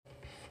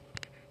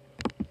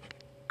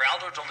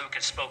Ronaldo De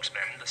Luca's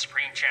spokesman, the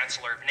Supreme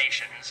Chancellor of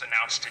Nations,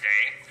 announced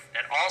today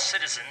that all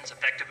citizens,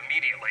 effective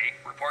immediately,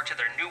 report to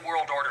their New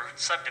World Order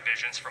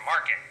subdivisions for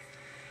marking.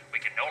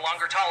 We can no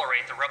longer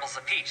tolerate the rebels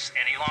of peace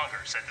any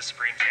longer, said the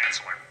Supreme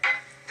Chancellor.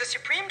 The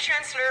Supreme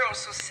Chancellor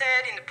also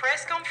said in the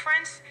press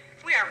conference,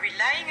 we are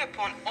relying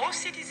upon all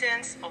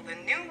citizens of the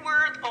New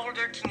World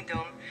Order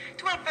Kingdom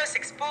to help us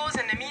expose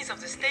enemies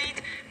of the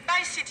state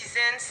by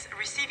citizens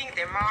receiving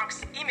their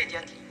marks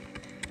immediately.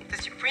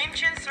 The Supreme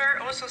Chancellor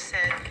also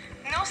said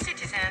no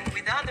citizen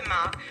without a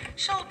mark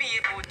shall be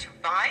able to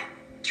buy,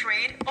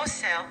 trade, or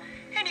sell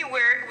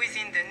anywhere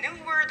within the New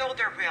World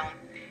Order realm,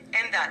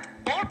 and that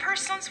all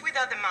persons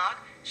without a mark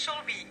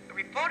shall be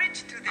reported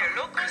to their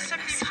local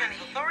subdivision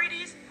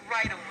authorities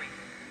right away.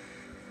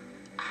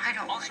 I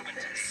don't Also like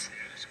in today's this.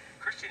 news,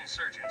 Christian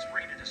insurgents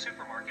raided a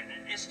supermarket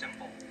in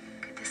Istanbul.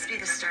 Could this be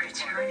the start of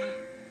tyranny?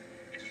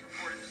 It is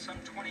reported that some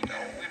 20 men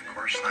and women... Of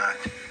course not.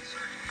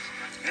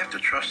 You have to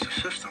trust the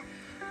system.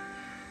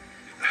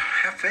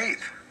 Have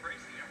faith.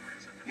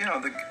 You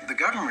know, the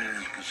government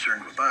isn't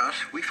concerned with us.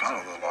 We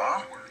follow the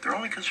law. They're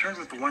only concerned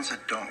with the ones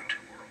that don't.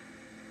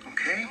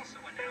 Okay?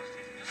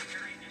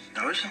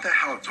 Now, isn't that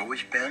how it's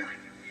always been?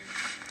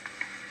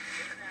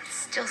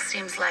 Still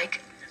seems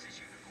like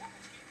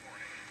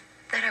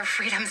that our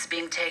freedom's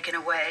being taken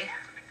away.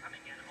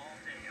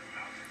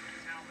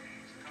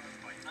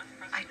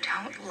 I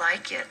don't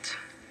like it.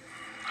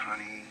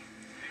 Honey,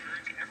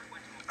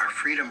 our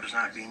freedom is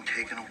not being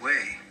taken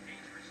away.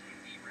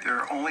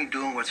 They're only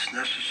doing what's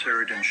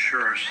necessary to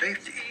ensure our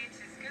safety.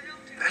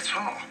 That's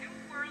all.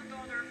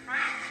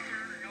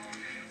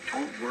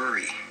 Don't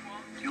worry.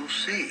 You'll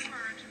see.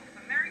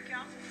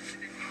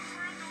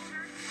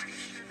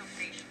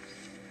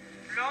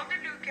 Lord De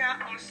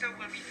Luca also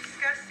will be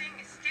discussing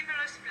a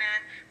stimulus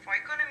plan for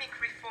economic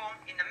reform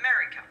in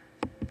America.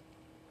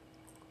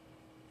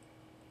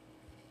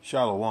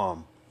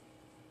 Shalom.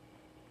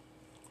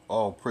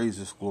 All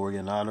praises, glory,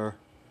 and honor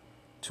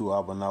to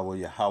Abba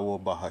Yahweh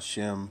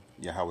Bahashem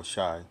Yahweh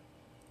Shai.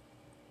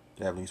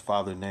 The Heavenly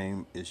Father's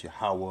name is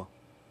Yahweh,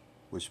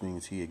 which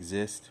means He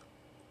exists.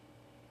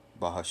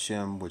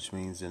 Bahashem, which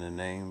means in the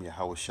name.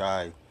 Yahweh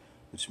Shai,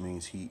 which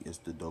means He is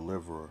the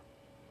deliverer,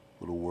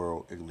 who the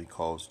world ignorantly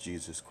calls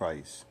Jesus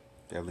Christ.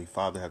 The Heavenly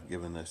Father have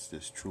given us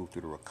this truth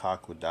through the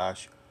Rakak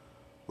Wadash,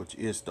 which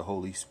is the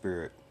Holy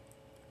Spirit.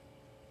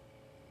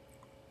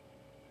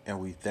 And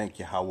we thank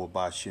Yahweh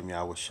Bahashem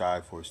Yahweh Shai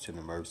for His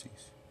tender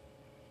mercies.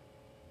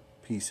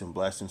 Peace and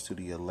blessings to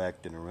the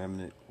elect and the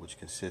remnant, which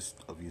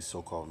consists of you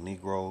so-called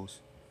Negroes,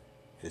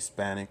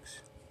 Hispanics,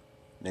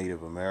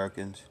 Native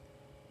Americans,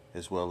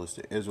 as well as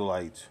the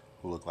Israelites,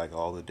 who look like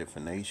all the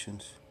different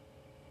nations,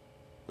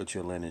 but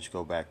your lineage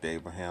go back to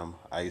Abraham,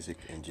 Isaac,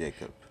 and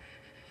Jacob.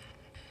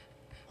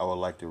 I would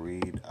like to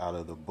read out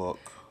of the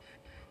book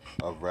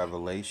of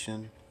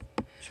Revelation,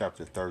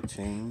 chapter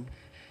 13,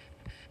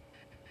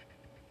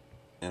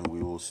 and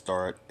we will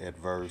start at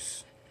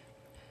verse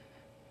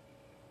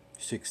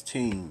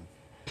 16,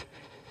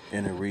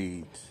 and it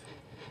reads,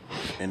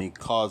 "And He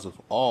caused of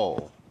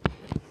all,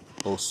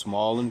 both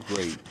small and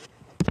great,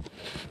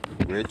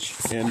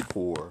 rich and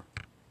poor,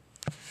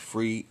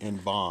 free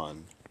and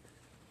bond,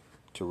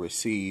 to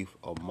receive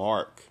a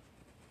mark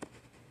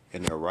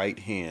in their right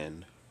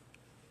hand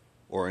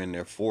or in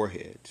their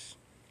foreheads."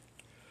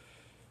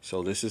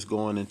 So this is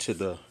going into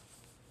the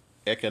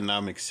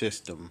economic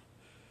system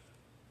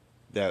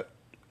that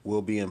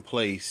will be in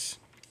place,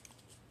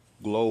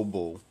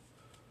 global.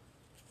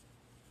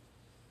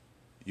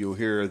 You'll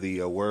hear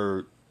the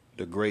word,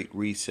 the Great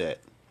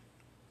Reset.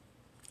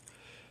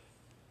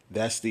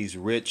 That's these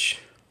rich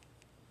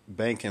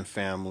banking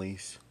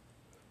families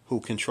who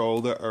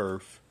control the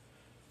earth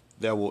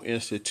that will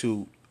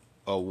institute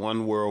a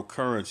one world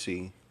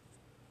currency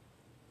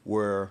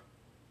where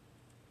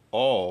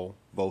all,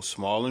 both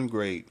small and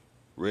great,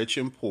 rich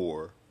and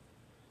poor,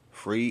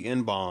 free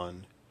and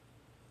bond,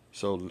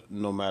 so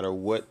no matter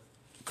what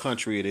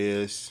country it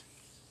is,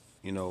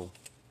 you know,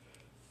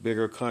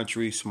 bigger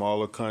countries,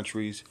 smaller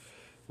countries,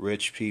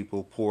 rich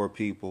people, poor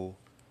people,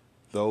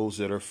 those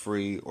that are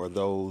free or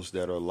those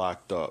that are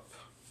locked up.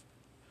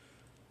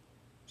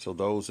 So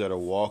those that are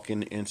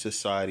walking in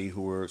society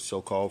who are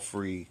so-called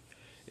free,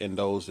 and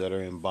those that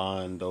are in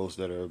bond, those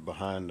that are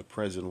behind the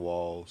prison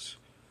walls.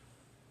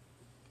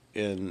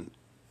 And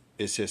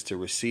it says to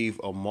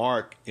receive a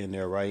mark in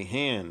their right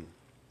hand.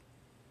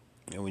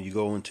 And when you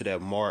go into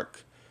that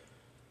mark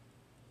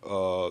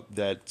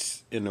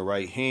that's in the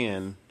right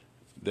hand,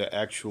 the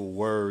actual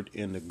word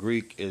in the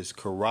Greek is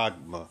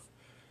charagma,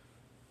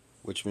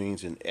 which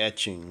means an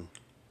etching,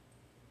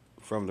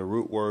 from the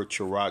root word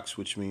charax,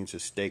 which means a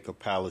stake or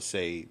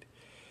palisade.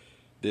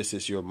 This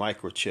is your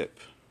microchip.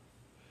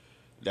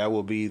 That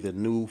will be the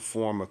new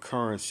form of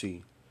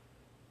currency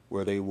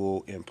where they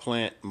will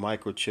implant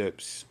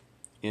microchips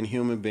in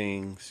human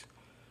beings,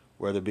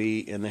 whether it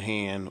be in the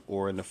hand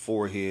or in the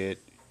forehead.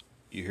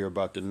 You hear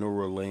about the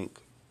Neuralink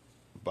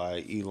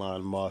by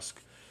Elon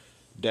Musk.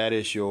 That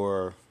is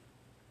your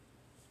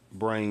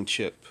brain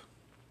chip.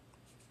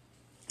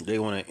 They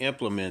want to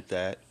implement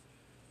that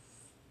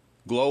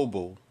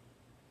global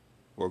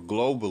or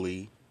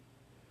globally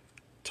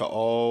to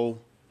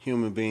all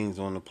human beings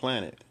on the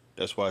planet.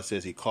 That's why it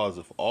says he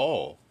causeth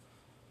all.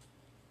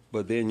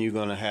 But then you're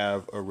going to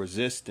have a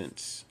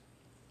resistance.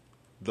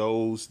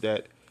 Those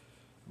that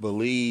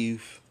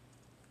believe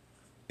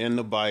in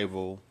the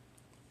Bible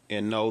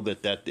and know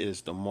that that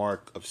is the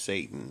mark of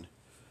Satan.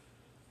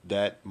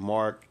 That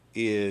mark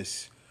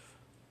is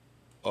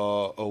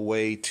a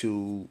way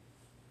to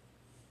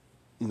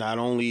not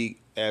only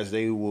as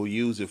they will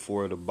use it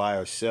for to buy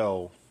or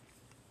sell,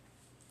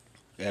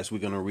 as we're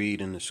going to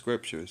read in the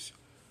scriptures,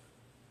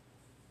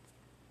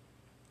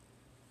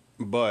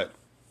 but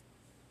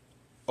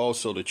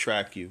also to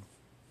track you.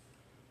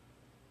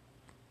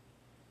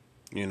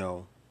 You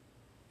know,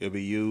 it'll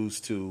be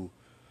used to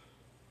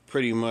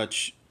pretty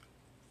much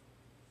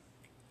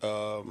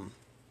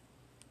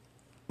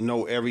know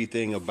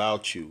everything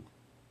about you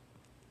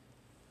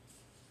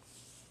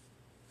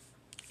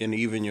and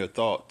even your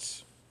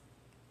thoughts,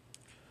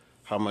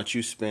 how much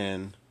you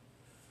spend,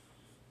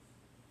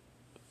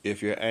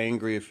 if you're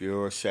angry, if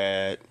you're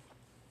sad,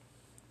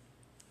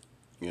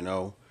 you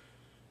know,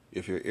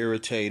 if you're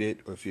irritated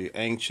or if you're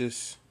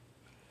anxious.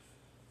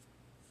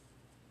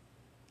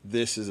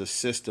 This is a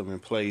system in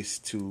place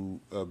to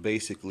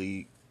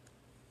basically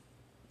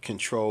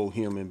control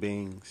human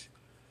beings.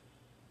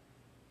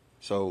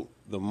 So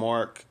the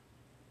mark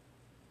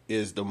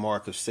is the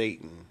mark of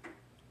Satan.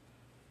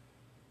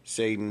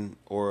 Satan,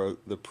 or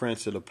the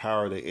prince of the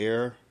power of the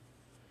air,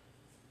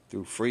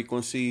 through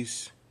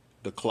frequencies,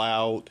 the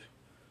cloud,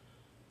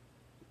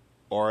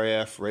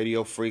 RF,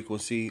 radio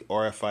frequency,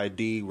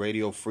 RFID,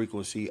 radio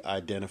frequency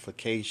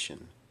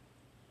identification.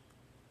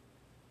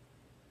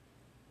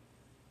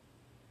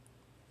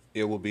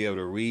 It will be able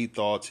to read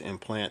thoughts,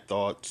 implant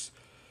thoughts,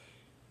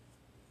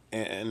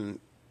 and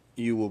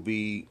you will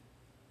be,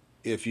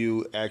 if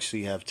you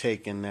actually have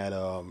taken that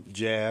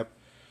jab,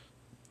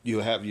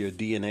 you'll have your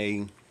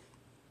DNA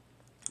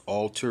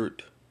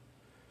altered,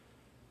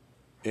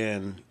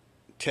 and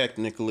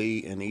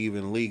technically and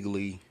even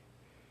legally,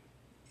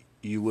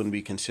 you wouldn't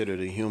be considered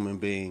a human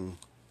being,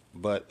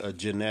 but a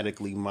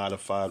genetically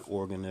modified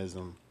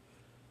organism,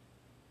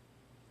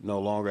 no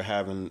longer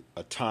having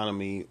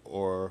autonomy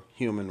or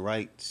human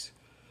rights,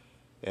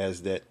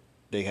 as that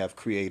they have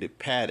created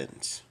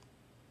patents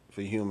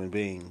for human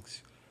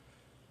beings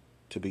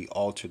to be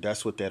altered.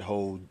 That's what that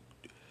whole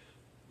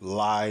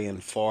lie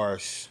and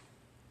farce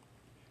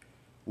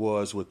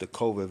was with the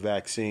COVID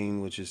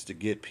vaccine, which is to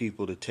get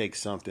people to take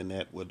something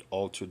that would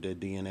alter their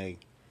DNA.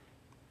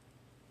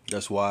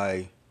 That's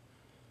why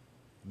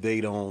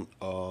they don't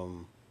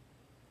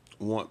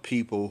want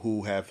people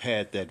who have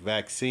had that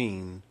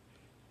vaccine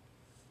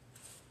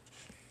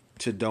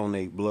to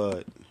donate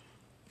blood.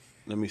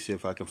 Let me see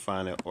if I can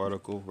find that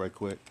article right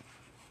quick.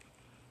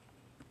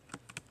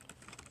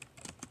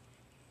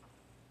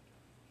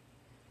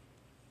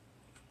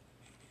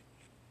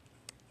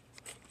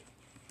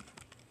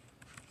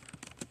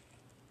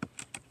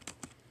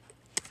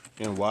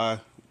 And why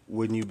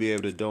wouldn't you be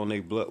able to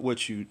donate blood?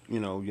 Which you're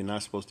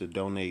not supposed to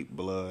donate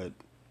blood.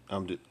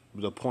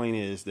 The point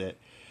is that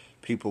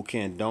people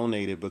can't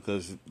donate it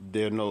because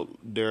their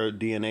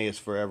DNA is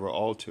forever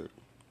altered.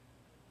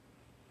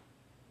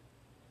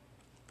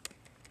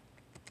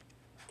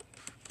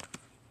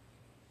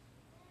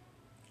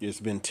 It's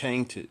been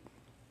tainted.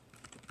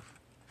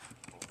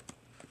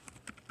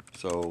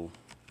 So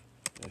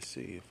let's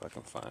see if I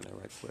can find it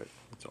right quick.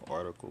 It's an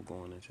article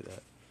going into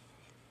that.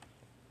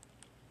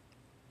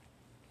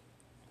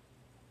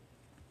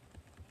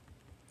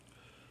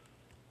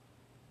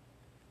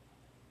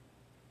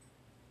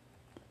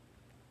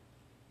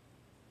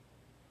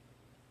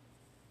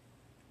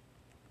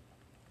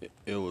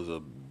 It was a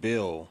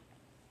bill.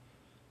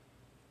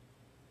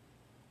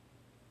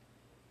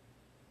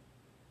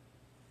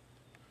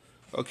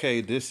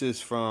 Okay, this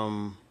is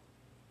from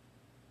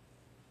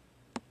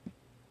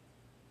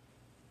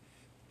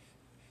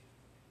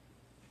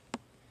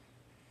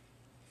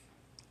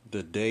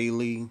the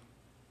Daily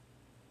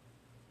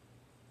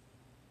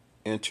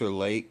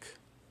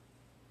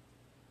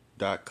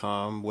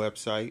Interlake.com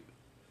website.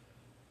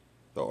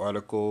 The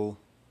article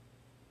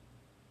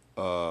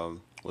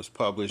was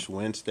published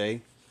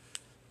Wednesday,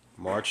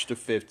 March the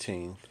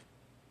 15th,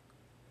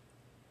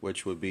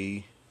 which would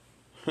be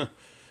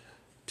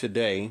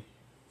today,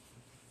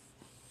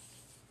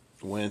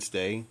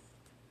 Wednesday,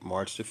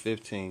 March the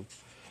 15th,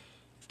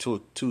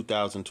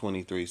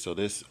 2023. So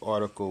this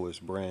article is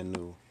brand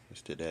new.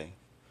 It's today.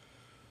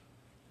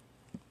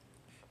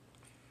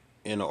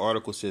 And the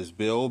article says,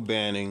 bill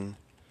banning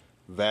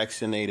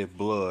vaccinated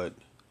blood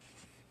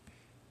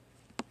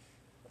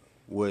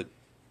would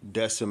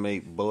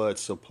decimate blood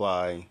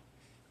supply,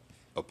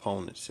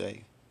 opponents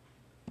say.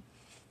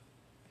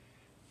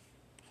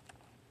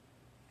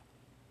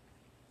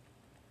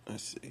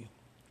 Let's see.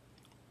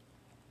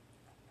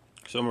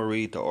 So I'm going to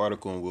read the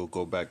article and we'll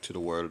go back to the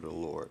word of the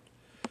Lord.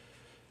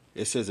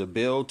 It says a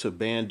bill to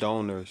ban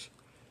donors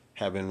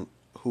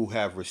who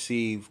have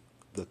received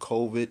the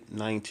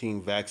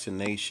COVID-19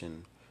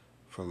 vaccination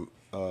from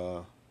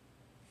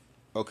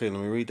Okay,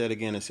 let me read that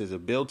again. It says a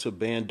bill to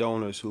ban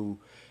donors who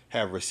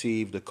have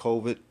received the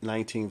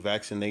COVID-19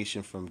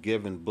 vaccination from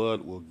giving blood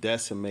will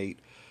decimate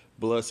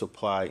blood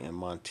supply in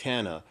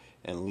Montana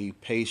and leave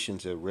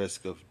patients at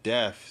risk of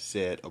death,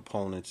 said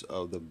opponents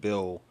of the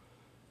bill,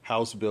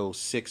 House Bill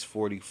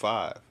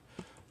 645.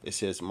 It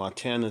says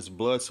Montana's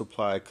blood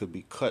supply could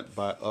be cut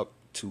by up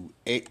to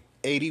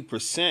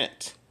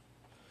 80%.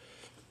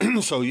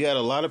 So you had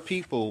a lot of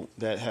people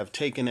that have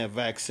taken that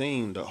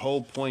vaccine. The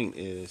whole point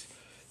is,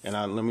 and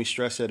let me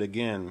stress that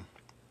again,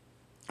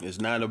 it's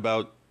not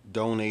about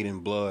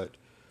donating blood.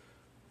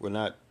 We're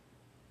not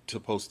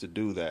supposed to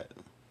do that.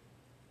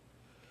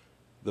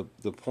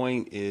 The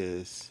point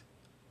is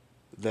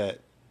that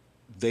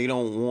they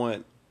don't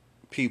want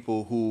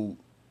people who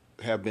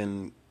have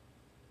been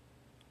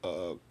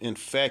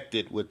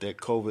infected with that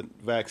COVID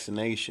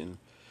vaccination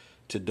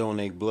to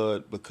donate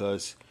blood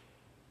because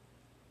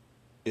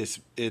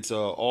it's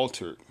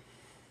altered.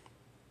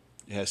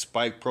 It has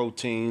spike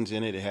proteins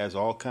in it. It has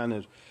all kind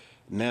of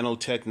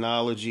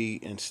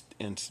nanotechnology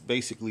and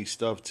basically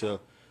stuff to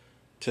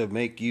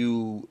make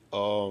you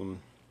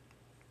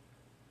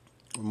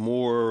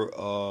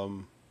more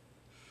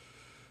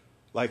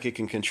like it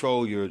can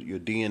control your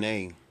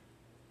DNA,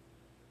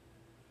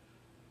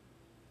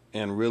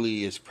 and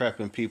really is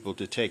prepping people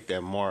to take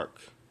that mark,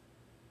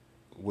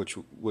 which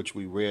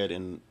we read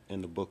in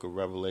the book of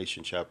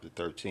Revelation chapter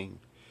 13.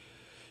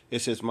 It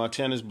says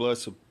Montana's blood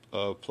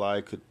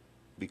supply could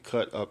be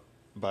cut up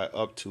by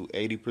up to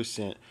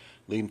 80%,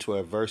 leading to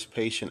adverse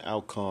patient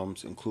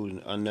outcomes,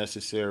 including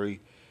unnecessary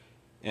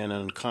and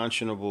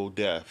unconscionable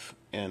death,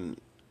 and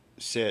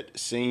said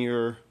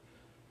senior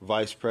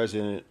vice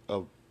president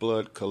of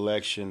blood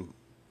collection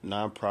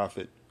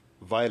nonprofit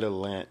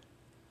Vitalant,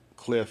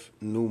 Cliff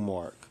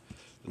Newmark.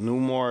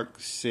 Newmark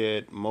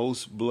said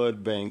most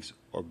blood banks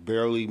are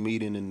barely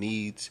meeting the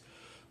needs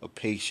of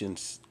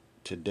patients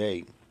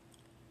today.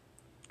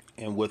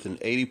 And with an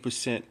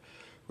 80%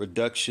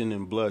 reduction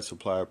in blood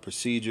supply,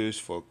 procedures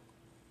for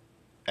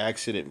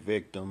accident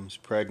victims,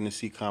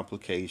 pregnancy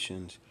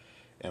complications,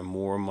 and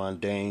more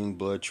mundane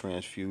blood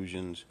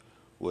transfusions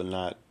will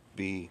not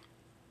be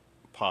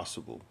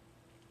possible.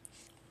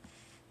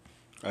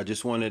 I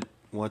just want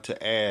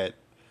to add,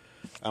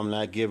 I'm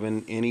not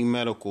giving any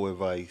medical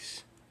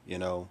advice. You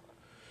know,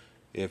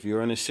 if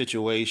you're in a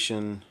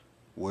situation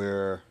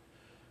where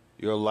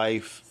your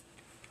life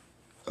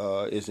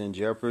is in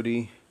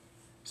jeopardy,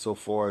 so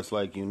far as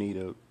like you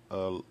need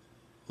a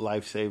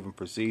life-saving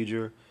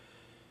procedure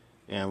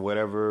and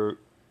whatever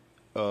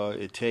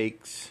it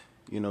takes,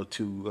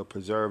 to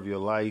preserve your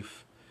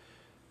life,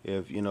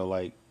 if,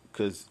 like,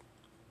 because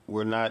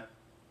we're not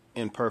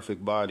in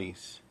perfect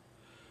bodies.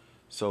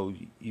 So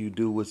you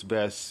do what's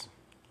best,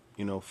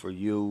 for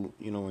you,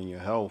 and your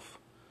health.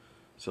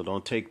 So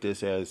don't take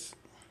this as,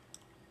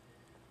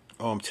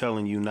 oh, I'm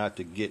telling you not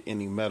to get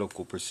any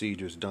medical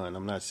procedures done.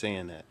 I'm not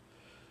saying that.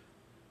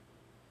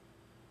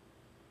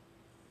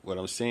 What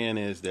I'm saying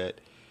is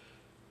that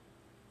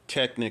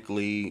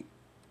technically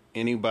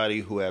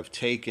anybody who have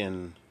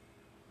taken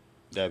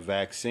that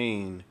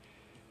vaccine,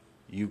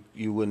 you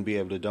wouldn't be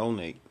able to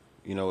donate.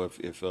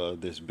 If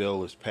this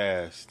bill is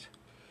passed.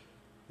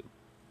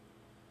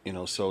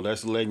 So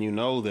that's letting you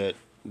know that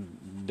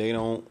they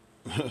don't.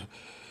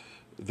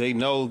 They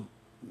know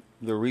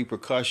the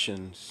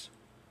repercussions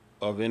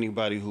of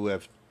anybody who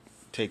have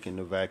taken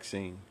the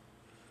vaccine.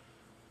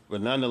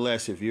 But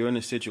nonetheless, if you're in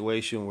a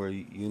situation where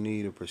you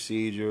need a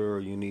procedure or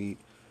you need,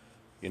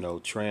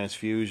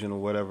 transfusion or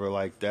whatever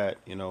like that,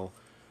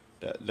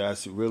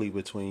 that's really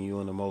between you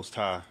and the Most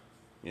High,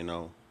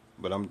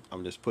 But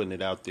I'm just putting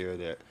it out there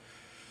that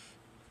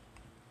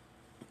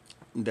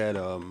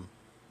there's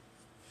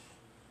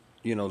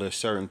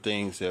certain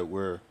things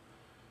that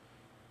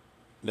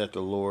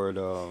the Lord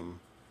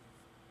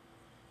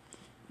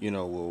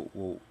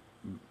will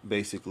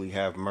basically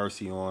have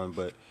mercy on.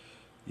 But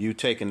you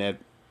taking that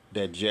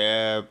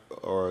jab,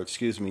 or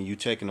you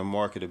taking the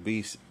mark of the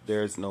beast,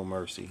 there's no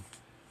mercy.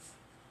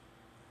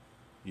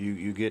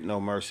 You get no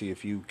mercy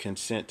if you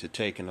consent to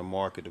taking the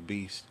mark of the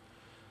beast.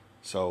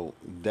 So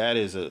that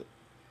is a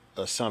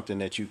something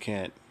that you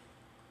can't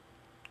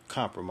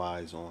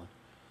compromise on,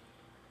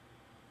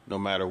 no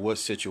matter what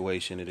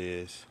situation it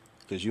is.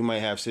 Because you might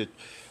have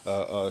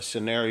a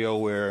scenario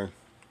where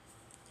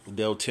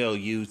they'll tell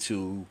you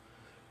to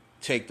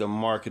take the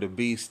mark of the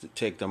beast,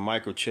 take the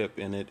microchip,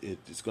 and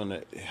it's going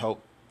to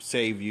help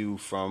save you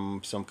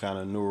from some kind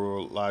of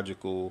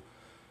neurological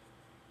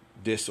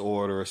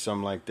disorder or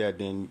something like that.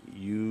 Then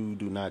you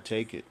do not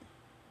take it.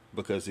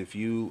 Because if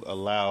you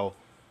allow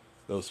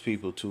those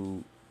people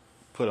to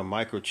put a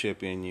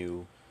microchip in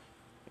you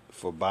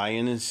for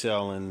buying and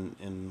selling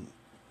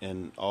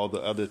and all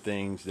the other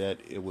things that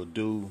it will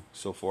do,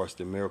 so far as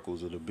the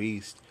miracles of the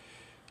beast,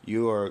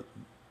 you're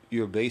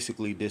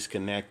basically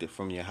disconnected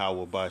from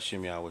Yahweh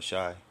Ba'Shem Yahweh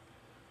Shai,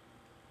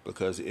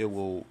 because it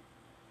will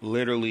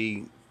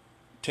literally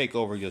take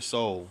over your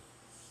soul.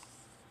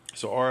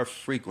 So our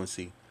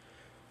frequency,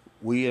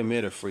 we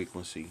emit a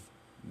frequency,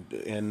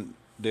 and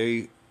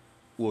they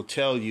will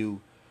tell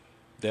you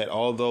that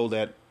although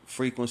that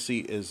frequency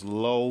is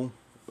low,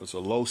 it's a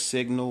low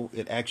signal,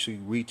 it actually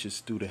reaches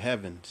through the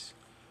heavens.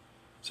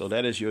 So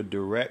that is your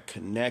direct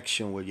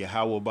connection with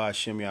Yahweh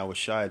Ba'Shem Yahweh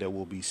Shai that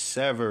will be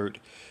severed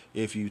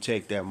if you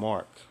take that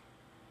mark.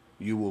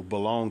 You will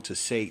belong to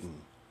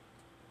Satan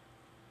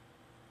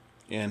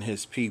and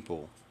his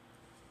people.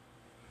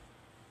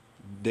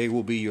 They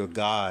will be your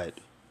God,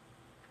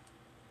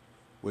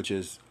 which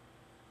is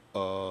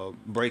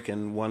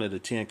breaking one of the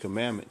 10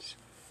 commandments.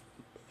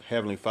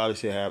 Heavenly Father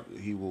said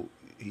he will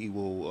he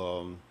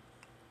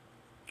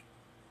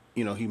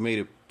made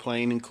it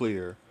plain and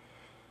clear.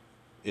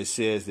 It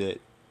says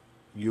that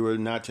you are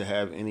not to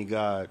have any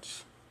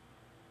gods.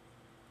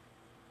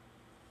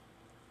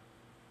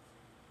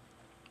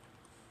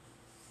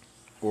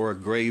 Or a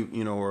grave,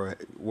 or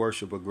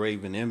worship a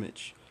graven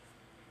image.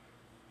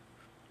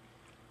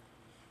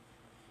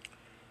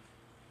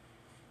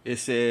 It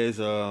says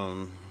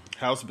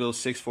House Bill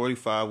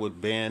 645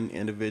 would ban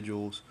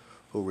individuals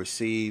who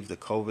receive the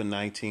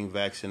COVID-19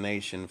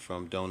 vaccination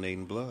from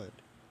donating blood.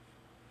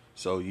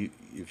 So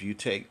if you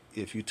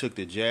took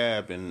the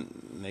jab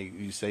and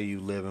you say you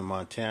live in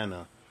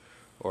Montana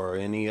or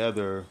any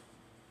other,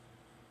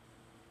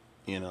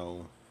 just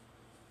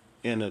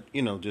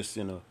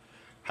in a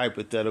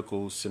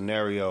hypothetical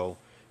scenario,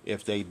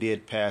 if they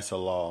did pass a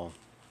law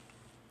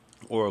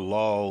or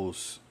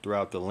laws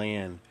throughout the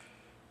land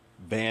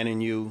banning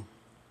you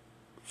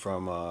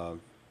from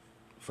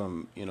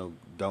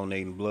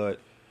donating blood,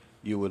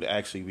 you would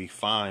actually be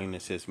fined.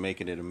 It says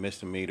making it a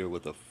misdemeanor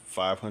with a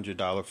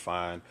 $500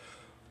 fine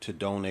to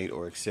donate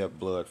or accept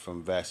blood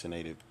from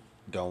vaccinated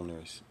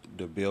donors.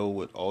 The bill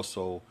would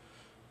also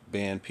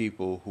ban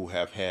people who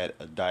have had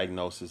a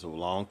diagnosis of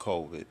long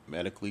COVID,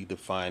 medically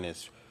defined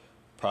as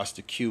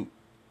prosecute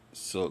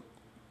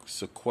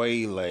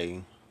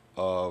sequelae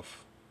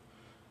of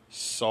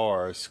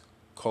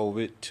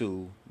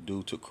SARS-CoV-2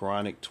 due to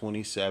chronic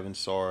 27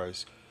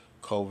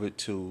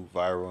 SARS-CoV-2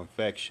 viral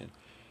infection.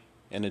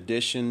 In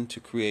addition to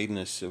creating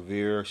a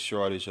severe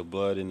shortage of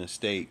blood in the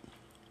state,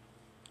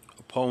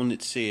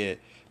 opponents said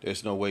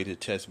there's no way to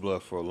test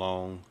blood for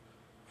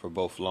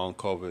both long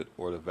COVID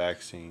or the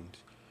vaccines.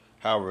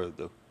 However,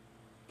 the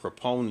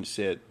proponents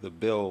said the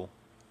bill,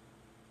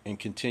 in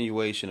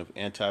continuation of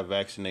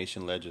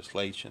anti-vaccination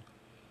legislation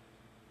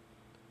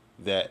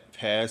that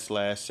passed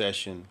last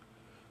session,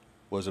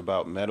 was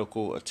about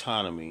medical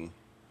autonomy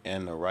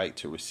and the right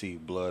to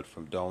receive blood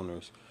from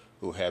donors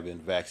who have been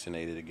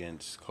vaccinated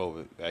against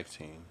COVID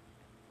vaccine.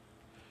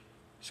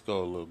 Let's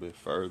go a little bit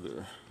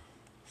further.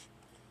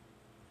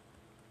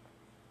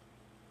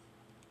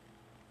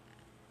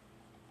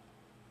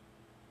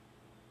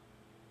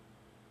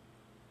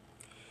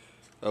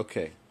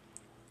 Okay.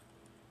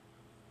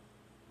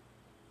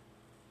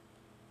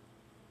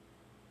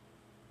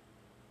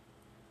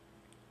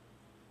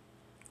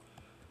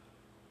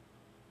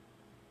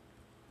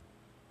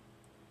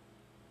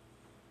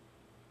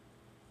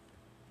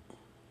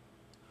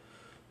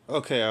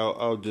 Okay,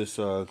 I'll just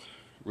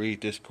read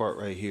this part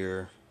right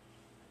here,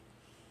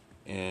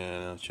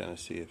 and I'm trying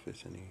to see if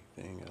it's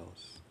anything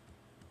else.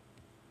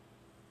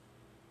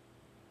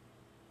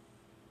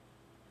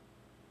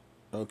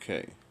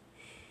 Okay,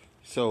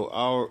 so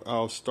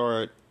I'll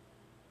start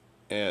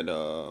at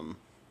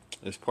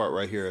this part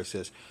right here. It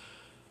says,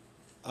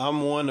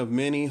 "I'm one of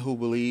many who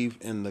believe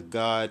in the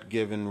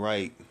God-given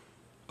right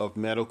of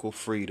medical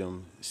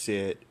freedom,"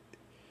 said,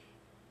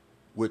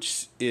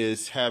 which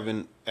is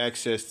having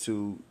access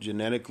to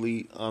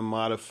genetically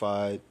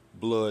unmodified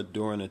blood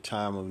during a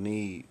time of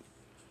need,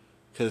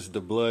 because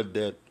the blood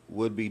that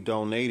would be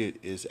donated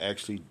is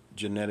actually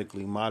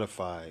genetically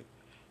modified.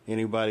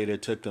 Anybody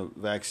that took the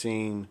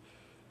vaccine,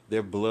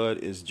 their blood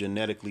is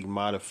genetically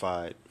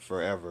modified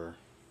forever.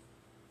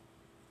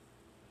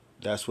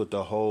 That's what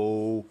the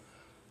whole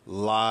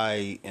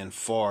lie and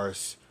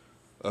farce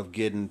of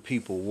getting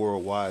people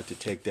worldwide to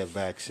take that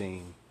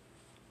vaccine.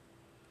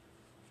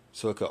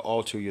 So it could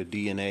alter your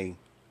DNA,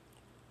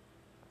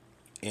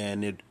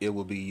 and it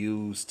will be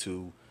used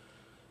to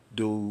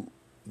do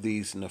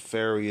these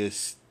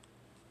nefarious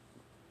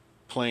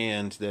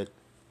plans that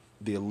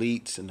the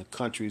elites and the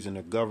countries and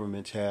the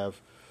governments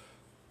have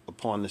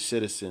upon the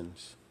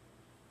citizens,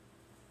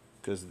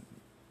 because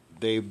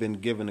they've been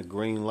given a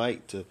green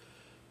light to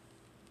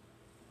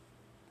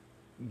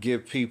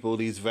give people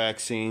these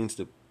vaccines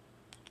to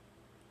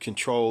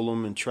control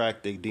them and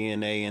track their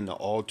DNA and to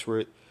alter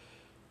it.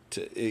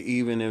 To,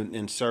 even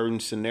in certain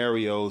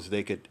scenarios,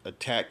 they could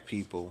attack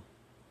people.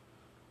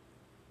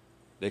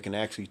 They can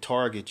actually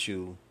target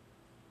you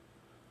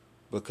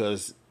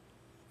because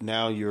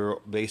now you're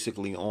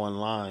basically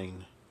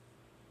online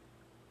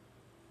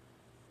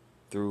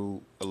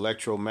through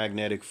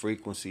electromagnetic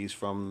frequencies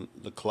from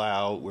the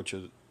cloud, which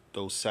are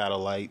those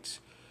satellites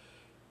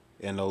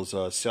and those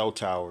cell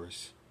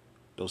towers.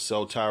 Those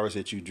cell towers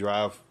that you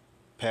drive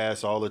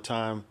past all the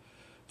time,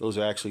 those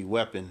are actually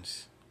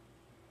weapons.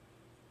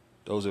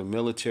 Those are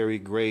military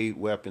grade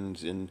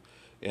weapons. In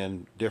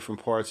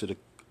different parts of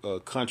the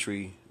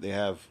country, they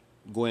have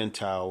Gwen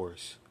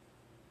towers.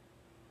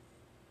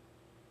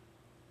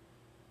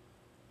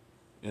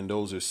 And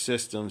those are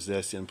systems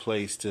that's in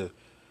place to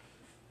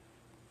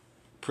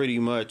pretty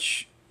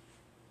much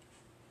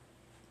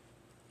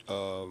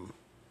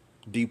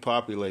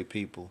depopulate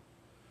people.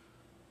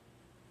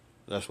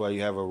 That's why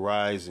you have a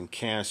rise in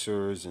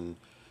cancers and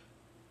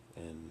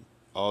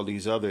all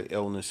these other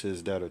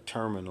illnesses that are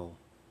terminal.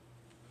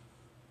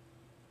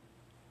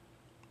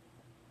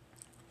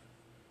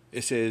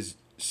 It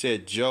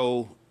said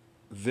Joe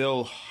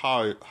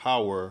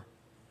Vilhauer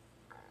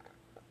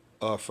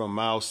from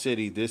Miles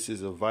City, this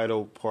is a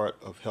vital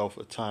part of health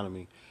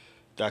autonomy.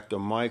 Dr.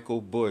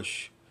 Michael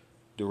Bush,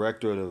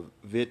 director of the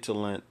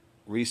Vigilant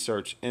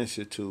Research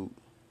Institute,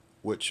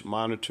 which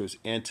monitors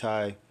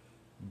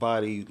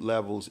antibody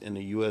levels in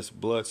the U.S.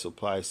 blood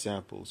supply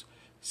samples,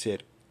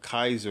 said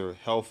Kaiser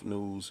Health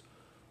News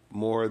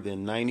more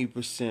than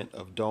 90%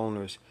 of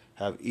donors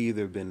have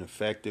either been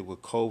infected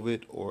with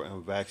COVID or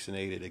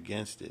unvaccinated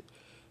against it.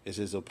 As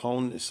his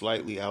opponents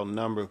slightly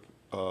outnumber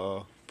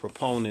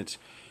proponents,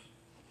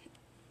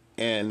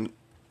 and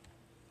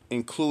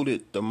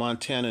included the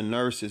Montana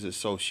Nurses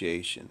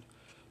Association,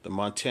 the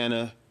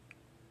Montana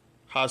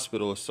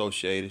Hospital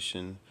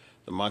Association,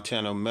 the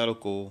Montana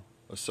Medical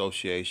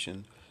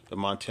Association, the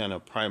Montana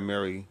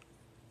Primary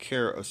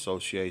Care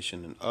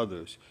Association, and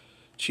others.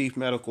 Chief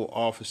Medical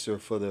Officer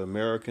for the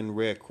American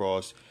Red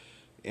Cross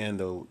in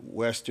the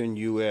Western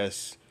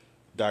U.S.,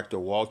 Dr.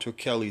 Walter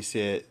Kelly,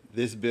 said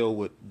this bill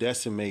would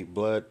decimate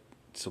blood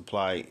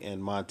supply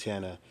in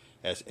Montana,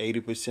 as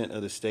 80%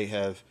 of the state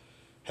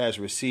has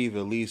received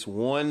at least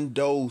one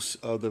dose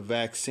of the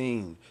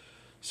vaccine.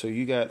 So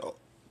you got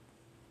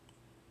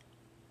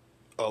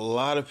a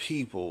lot of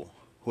people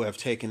who have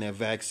taken that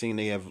vaccine.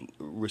 They have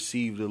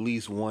received at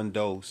least one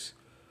dose.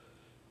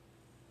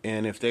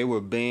 And if they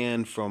were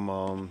banned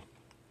from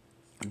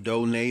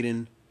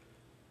donating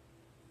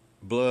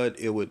blood,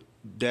 it would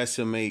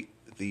decimate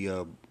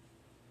the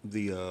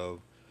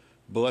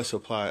blood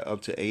supply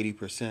up to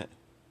 80%.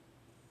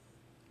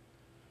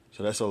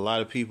 So that's a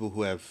lot of people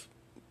who have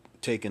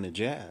taken a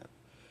jab.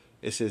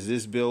 It says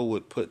this bill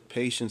would put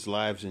patients'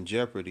 lives in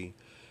jeopardy,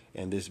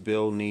 and this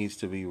bill needs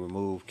to be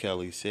removed,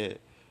 Kelly said.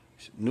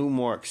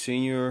 Newmark,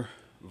 senior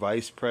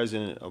vice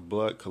president of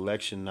blood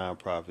collection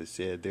nonprofit,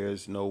 said there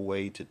is no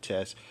way to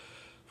test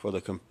for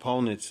the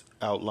components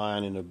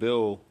outlined in the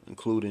bill,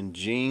 including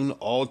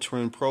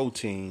gene-altering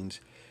proteins,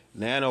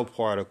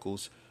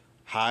 nanoparticles,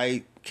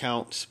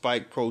 high-count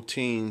spike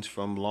proteins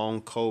from long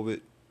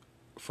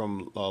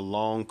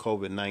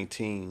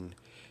COVID-19,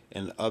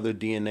 and other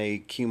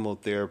DNA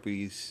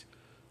chemotherapies,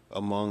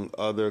 among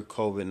other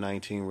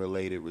COVID-19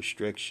 related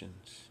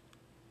restrictions.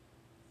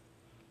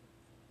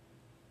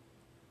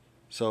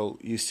 So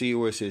you see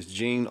where it says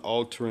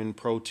gene-altering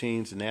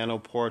proteins,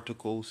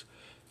 nanoparticles,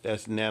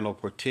 that's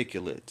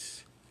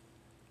nanoparticulates.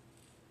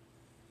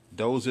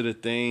 Those are the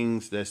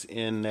things that's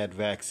in that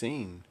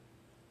vaccine.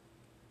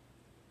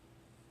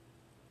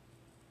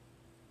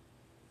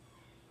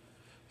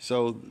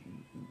 So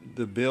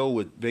the bill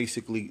would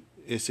basically,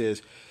 it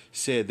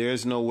said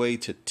there's no way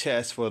to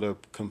test for the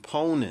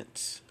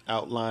components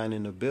outlined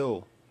in the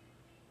bill.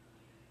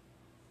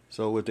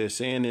 So what they're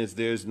saying is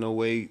there's no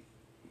way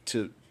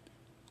to,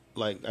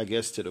 like, I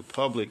guess to the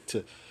public,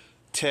 to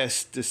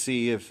test to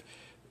see if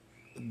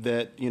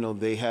that,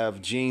 they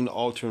have gene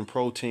altering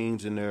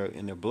proteins in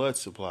their blood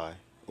supply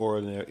or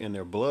in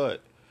their blood,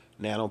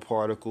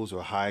 nanoparticles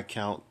or high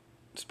count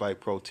spike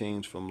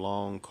proteins from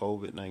long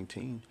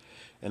COVID-19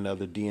 and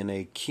other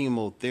DNA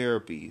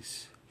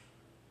chemotherapies.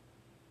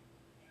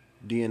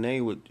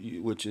 DNA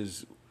which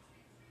is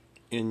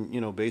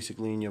in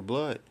basically in your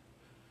blood.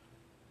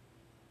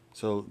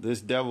 So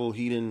this devil,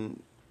 he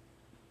didn't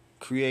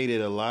created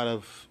a lot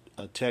of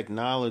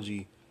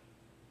technology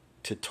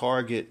to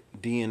target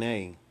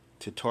DNA,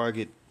 to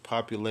target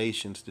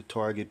populations, to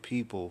target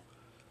people.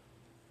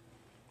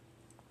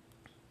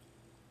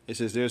 It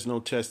says there's no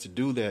test to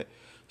do that,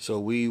 so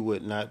we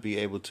would not be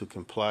able to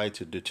comply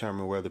to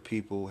determine whether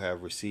people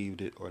have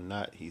received it or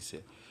not, he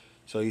said.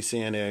 So he's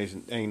saying there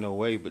ain't no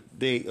way, but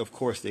of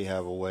course they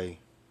have a way.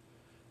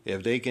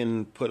 If they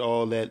can put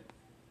all that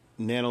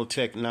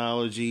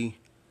nanotechnology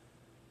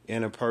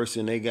in a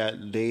person,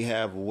 they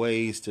have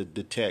ways to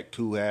detect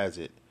who has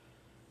it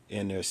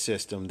in their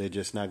system. They're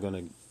just not going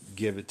to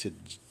give it to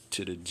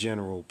the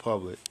general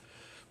public.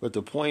 But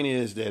the point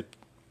is that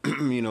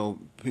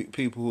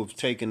people who have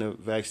taken the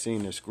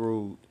vaccine are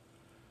screwed,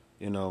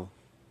 and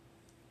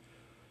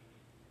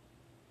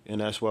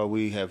that's why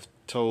we have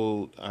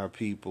told our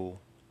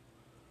people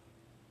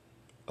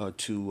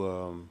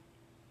to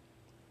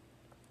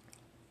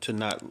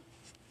not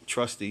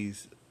trust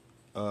these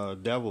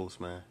devils,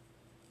 man.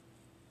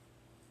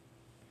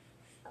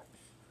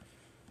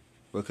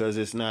 Because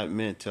it's not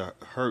meant to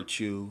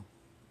hurt you,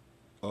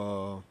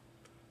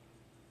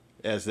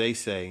 as they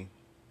say,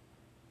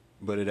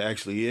 but it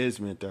actually is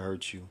meant to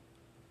hurt you.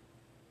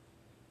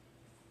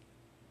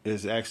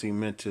 It's actually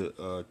meant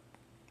to,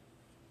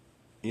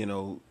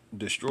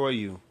 destroy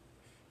you.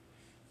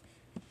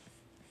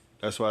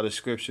 That's why the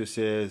scripture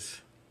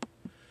says,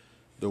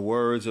 the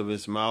words of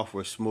his mouth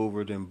were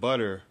smoother than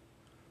butter,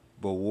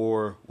 but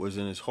war was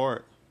in his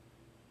heart.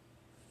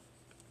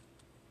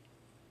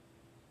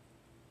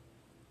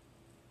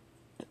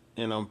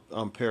 And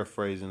I'm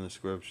paraphrasing the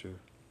scripture.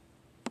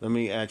 Let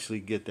me actually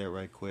get that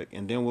right quick,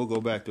 and then we'll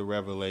go back to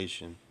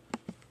Revelation.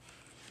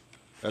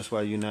 That's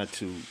why you're not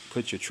to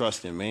put your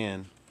trust in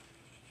man.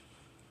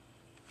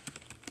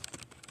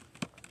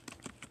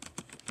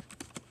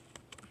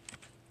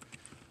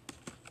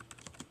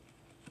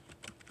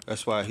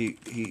 That's why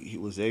he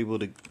was able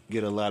to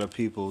get a lot of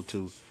people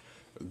to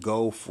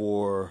go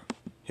for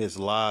his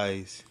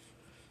lies.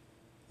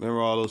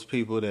 Remember all those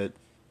people that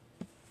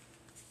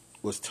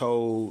was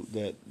told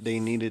that they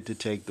needed to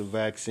take the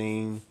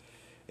vaccine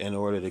in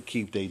order to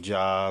keep their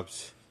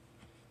jobs,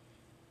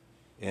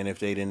 and if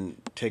they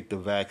didn't take the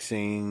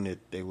vaccine, that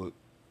they would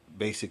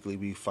basically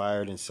be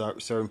fired, and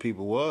certain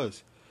people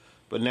was.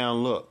 But now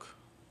look,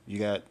 you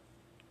got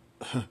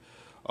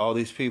all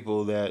these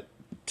people that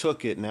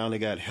took it, now they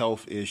got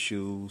health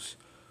issues,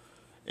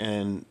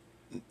 and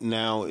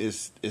now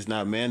it's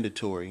not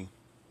mandatory,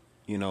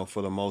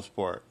 for the most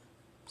part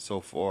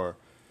so far.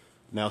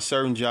 Now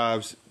certain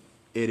jobs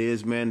it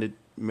is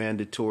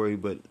mandatory,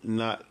 but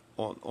not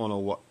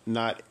on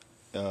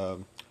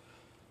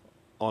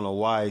a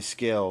wide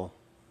scale.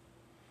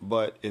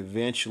 But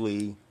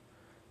eventually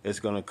it's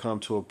going to come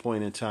to a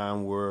point in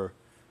time where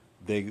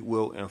they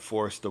will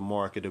enforce the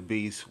mark of the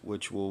beast,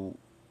 which will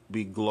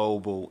be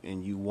global,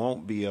 and you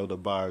won't be able to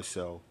buy or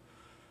sell.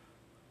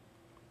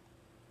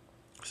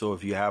 So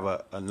if you have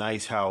a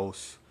nice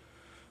house,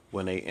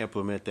 when they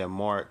implement that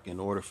mark, in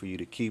order for you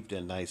to keep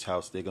that nice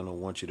house, they're going to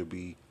want you to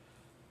be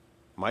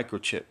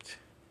microchipped,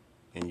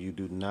 and you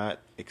do not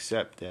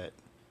accept that,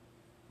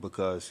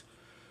 because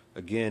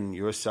again,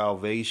 your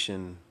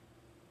salvation,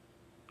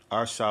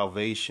 our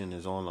salvation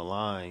is on the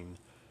line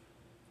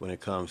when it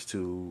comes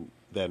to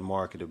that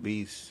mark of the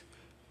beast.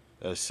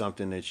 That's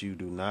something that you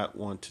do not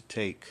want to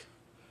take,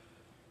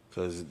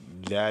 because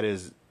that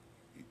is,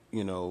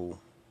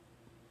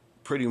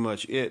 pretty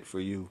much it for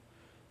you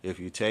if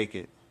you take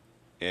it.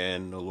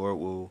 And the Lord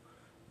will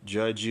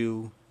judge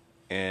you,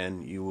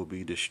 and you will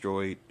be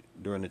destroyed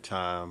during the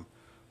time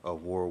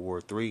of World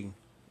War III,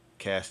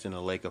 cast in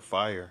a lake of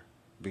fire,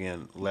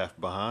 being left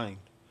behind.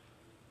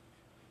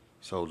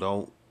 So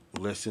don't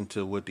listen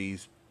to what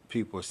these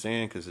people are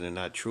saying, because they're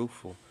not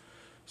truthful.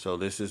 So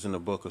this is in the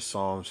book of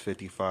Psalms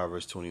 55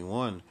 verse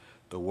 21.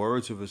 The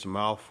words of his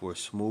mouth were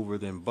smoother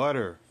than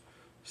butter.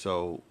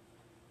 So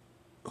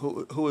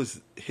who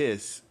is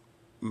his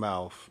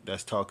mouth?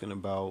 That's talking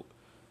about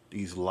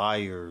these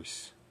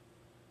liars.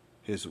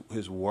 His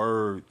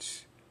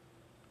words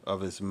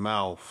of his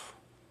mouth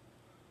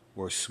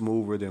were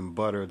smoother than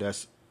butter.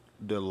 That's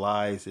the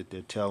lies that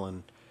they're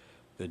telling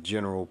the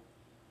general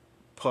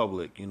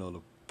public,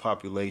 the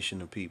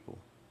population of people.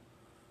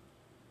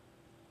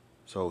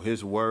 So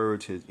his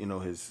words, his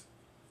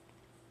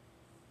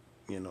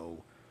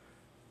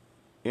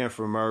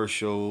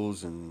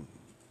infomercials and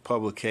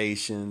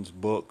publications,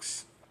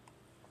 books,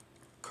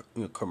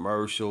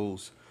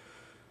 commercials,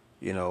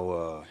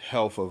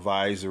 health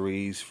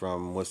advisories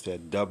from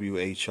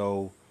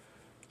WHO.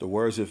 The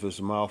words of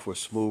his mouth were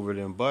smoother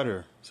than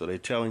butter. So they're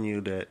telling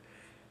you that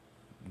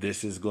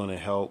this is going to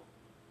help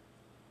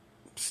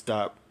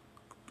stop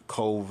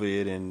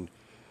COVID and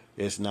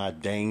it's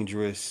not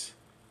dangerous.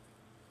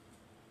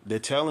 They're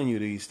telling you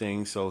these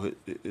things, so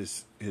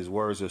his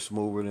words are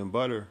smoother than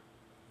butter.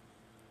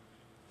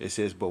 It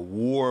says, but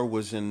war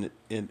was in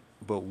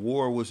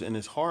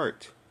his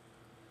heart.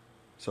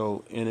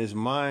 So in his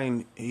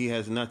mind, he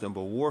has nothing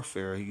but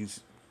warfare.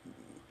 He's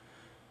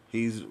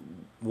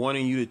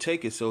wanting you to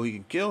take it so he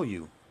can kill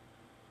you,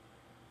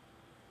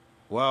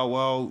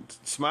 while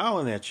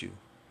smiling at you,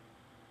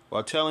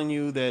 while telling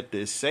you that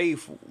it's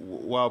safe,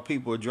 while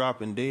people are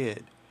dropping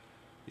dead,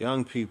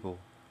 young people,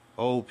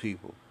 old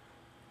people,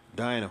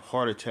 dying of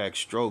heart attacks,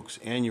 strokes,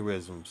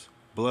 aneurysms,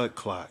 blood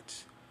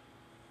clots.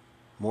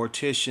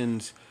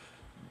 Morticians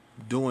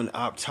doing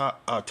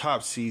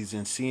autopsies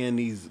and seeing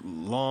these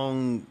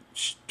long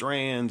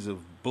strands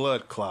of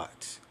blood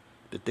clots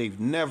that they've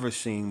never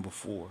seen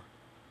before.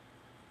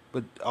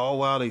 But all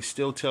while they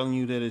still telling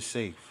you that it's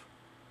safe.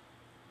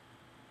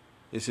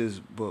 It says,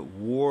 but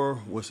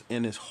war was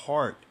in his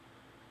heart.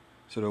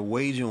 So they're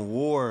waging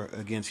war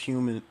against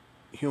human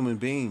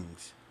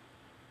beings.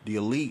 The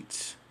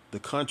elites, the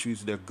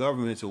countries, their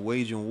governments are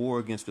waging war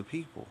against the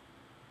people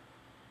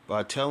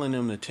by telling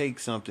them to take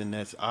something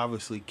that's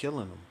obviously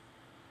killing them.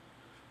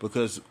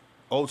 Because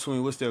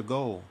ultimately, what's their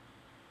goal?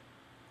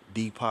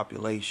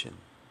 Depopulation.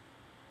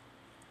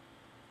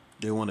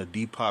 They want to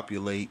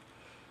depopulate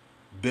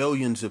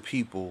billions of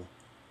people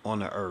on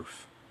the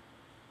earth.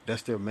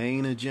 That's their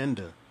main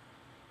agenda,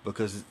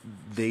 because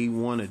they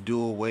want to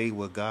do away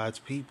with God's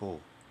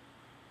people.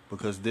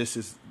 Because this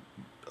is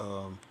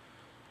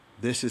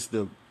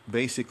the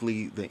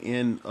basically the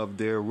end of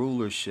their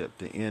rulership,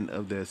 the end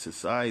of their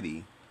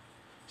society.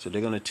 So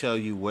they're going to tell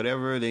you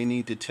whatever they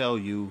need to tell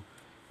you,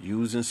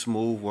 using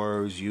smooth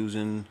words,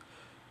 using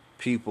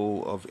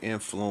people of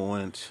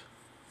influence.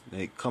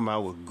 They come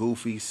out with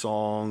goofy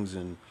songs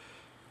and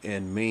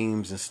and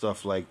memes and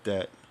stuff like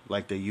that.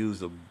 Like they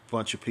used a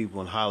bunch of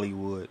people in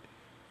Hollywood,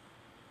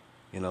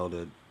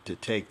 to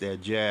take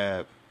that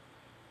jab,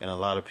 and a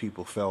lot of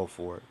people fell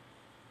for it.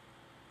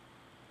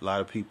 A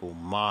lot of people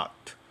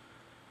mocked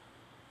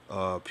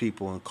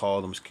people and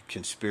called them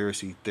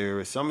conspiracy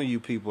theorists. Some of you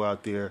people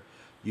out there,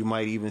 you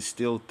might even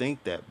still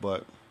think that,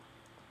 but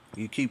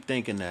you keep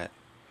thinking that,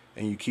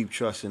 and you keep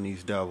trusting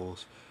these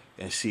devils,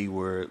 and see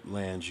where it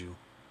lands you.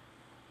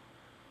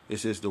 It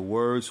says the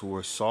words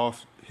were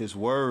soft. His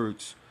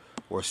words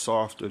were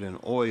softer than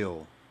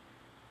oil.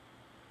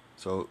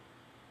 So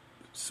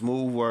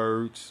smooth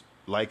words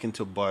likened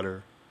to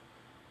butter,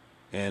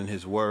 and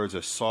his words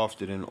are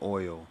softer than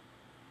oil.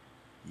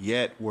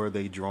 Yet were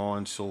they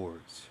drawn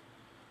swords.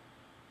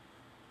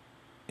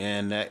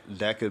 And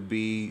that could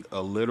be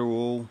a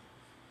literal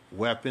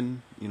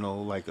weapon,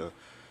 like a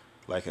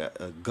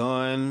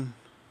gun,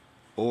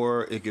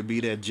 or it could be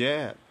that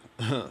jab.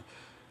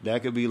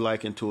 That could be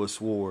likened to a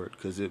sword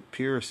because it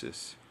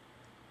pierces.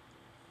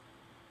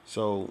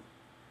 So,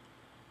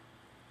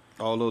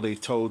 although they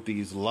told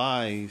these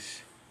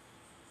lies,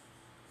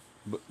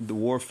 but the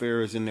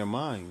warfare is in their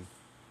mind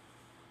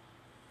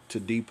to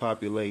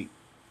depopulate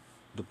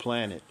the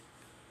planet.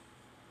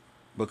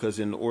 Because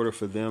in order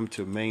for them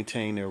to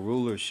maintain their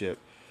rulership,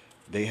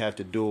 they have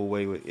to do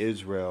away with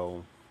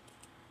Israel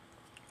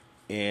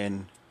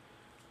and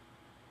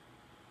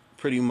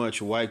pretty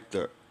much wipe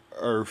the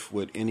earth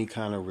with any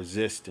kind of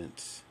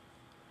resistance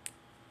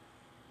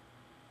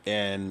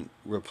and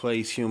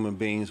replace human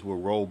beings with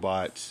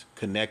robots,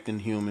 connecting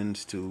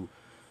humans to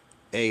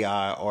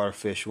AI,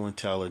 artificial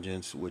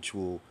intelligence, which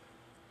will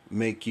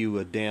make you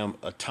a damn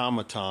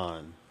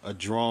automaton, a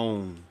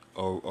drone,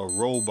 a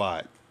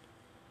robot,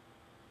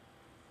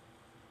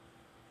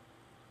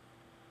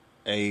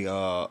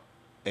 a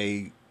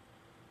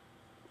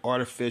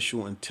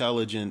artificial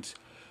intelligence,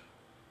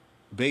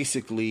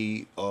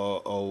 basically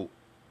a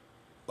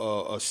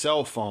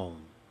cell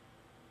phone,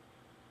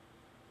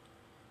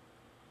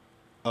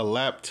 a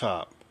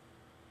laptop,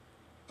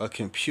 a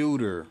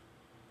computer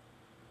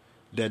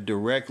that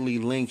directly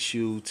links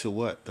you to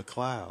what? The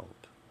cloud.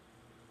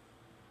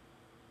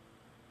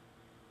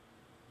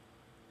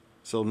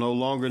 So no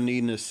longer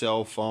needing a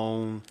cell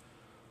phone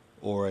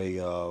or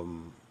a,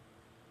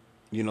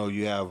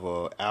 you have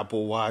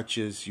Apple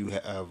Watches, you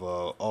have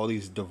all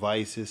these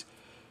devices.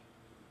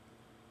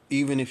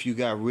 Even if you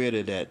got rid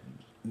of that,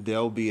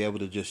 they'll be able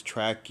to just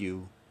track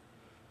you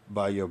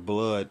by your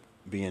blood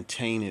being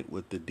tainted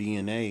with the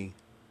DNA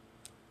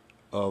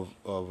of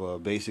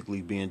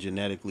basically being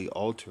genetically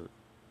altered,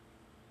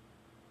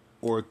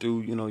 or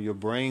through your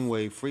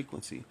brainwave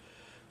frequency,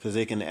 because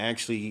they can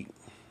actually,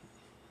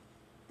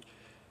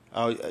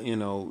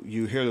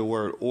 you hear the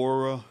word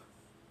aura.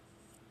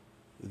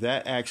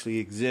 That actually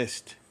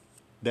exists.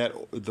 That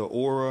the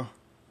aura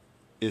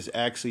is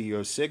actually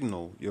your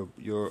signal,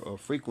 your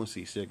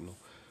frequency signal,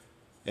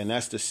 and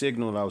that's the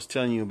signal that I was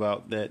telling you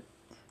about that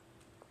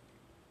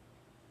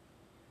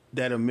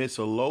emits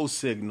a low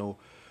signal,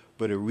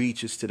 but it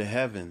reaches to the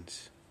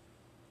heavens.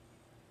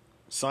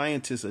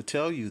 Scientists will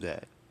tell you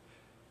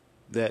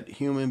that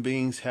human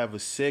beings have a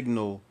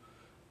signal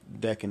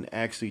that can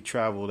actually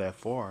travel that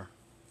far.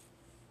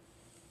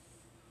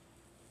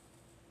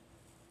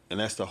 And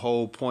that's the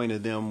whole point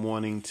of them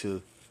wanting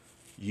to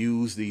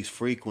use these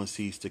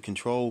frequencies to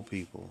control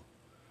people,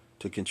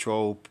 to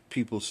control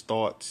people's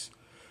thoughts,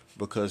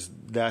 because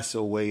that's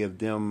a way of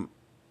them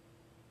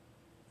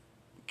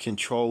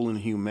controlling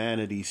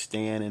humanity,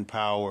 staying in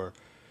power,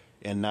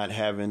 and not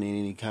having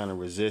any kind of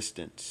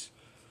resistance.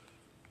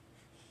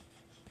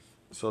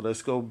 So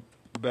let's go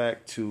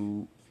back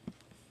to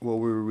what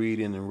we were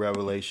reading in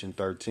Revelation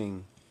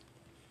 13.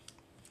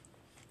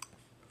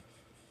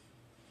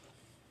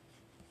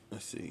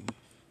 Let's see.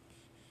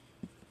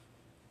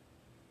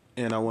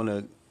 And I want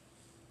to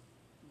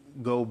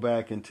go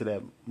back into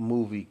that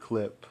movie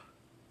clip.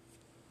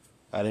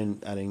 I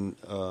didn't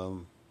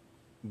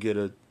get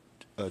a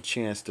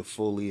chance to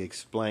fully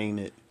explain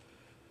it,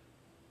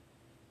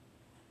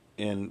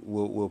 and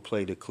we'll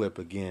play the clip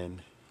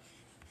again.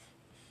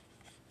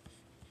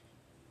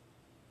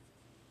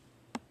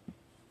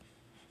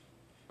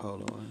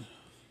 Hold on.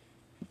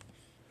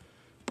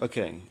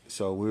 Okay,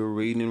 so we were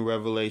reading in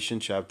Revelation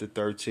chapter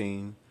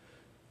 13,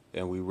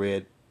 and we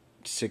read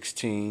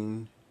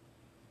 16,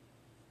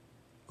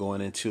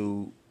 going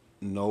into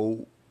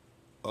no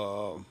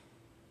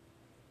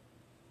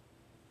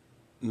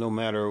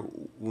matter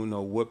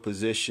what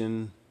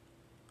position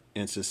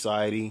in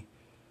society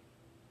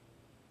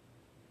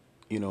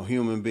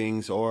human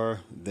beings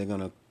are, they're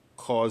gonna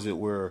cause it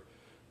where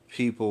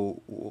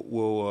people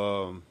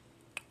will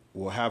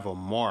have a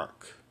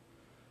mark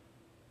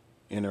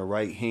in their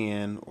right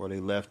hand or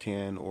their left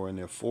hand or in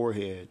their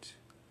foreheads.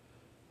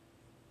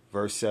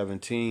 Verse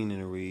 17,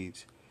 and it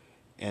reads,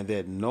 and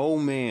that no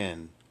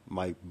man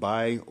might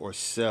buy or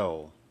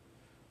sell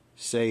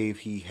save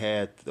he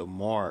had the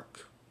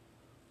mark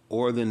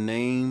or the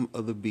name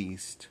of the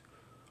beast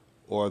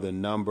or the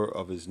number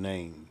of his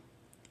name.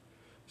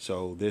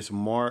 So this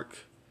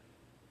mark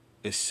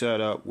is set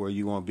up where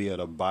you want to be able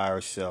to buy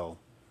or sell.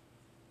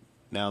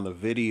 Now the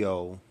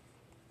video,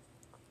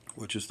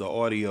 which is the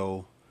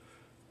audio,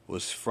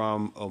 was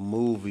from a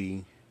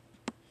movie,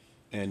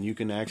 and you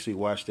can actually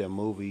watch that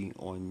movie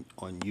on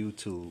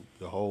YouTube,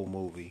 the whole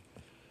movie.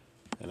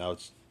 And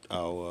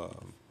I'll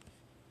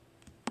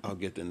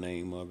get the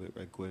name of it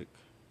right quick.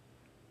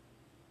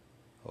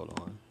 Hold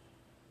on.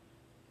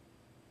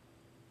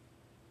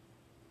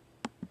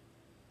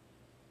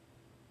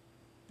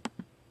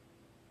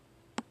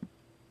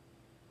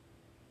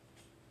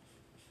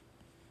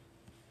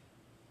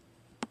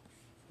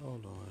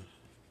 Hold on.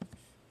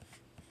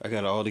 I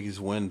got all these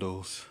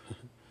windows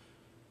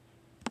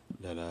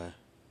that I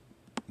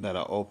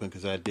open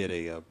because I did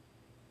a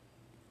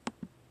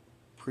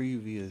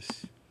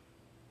previous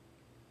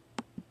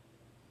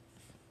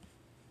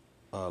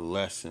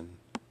lesson,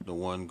 the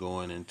one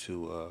going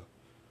into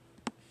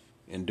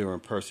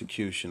enduring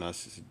persecution. I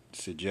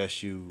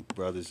suggest you,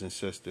 brothers and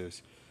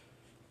sisters,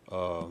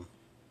 go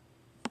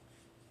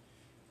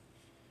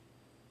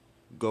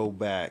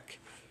back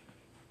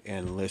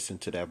and listen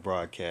to that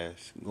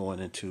broadcast going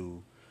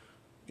into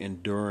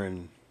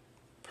enduring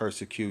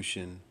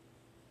persecution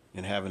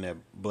and having that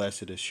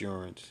blessed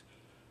assurance.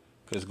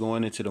 Because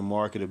going into the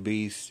mark of the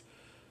beast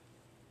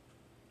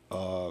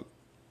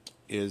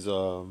is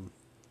a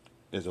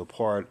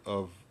part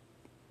of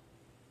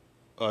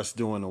us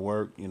doing the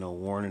work,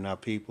 warning our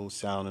people,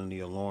 sounding the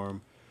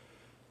alarm,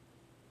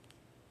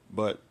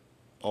 but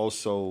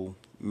also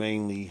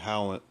mainly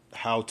how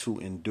to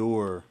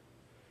endure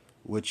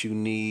what you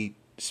need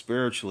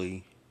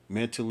spiritually,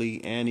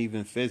 mentally, and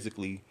even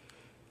physically,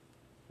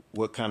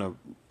 what kind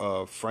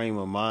of frame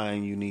of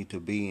mind you need to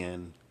be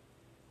in.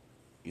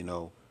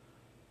 You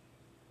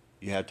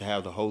have to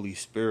have the Holy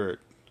Spirit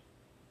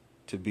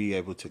to be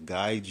able to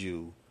guide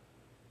you,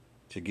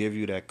 to give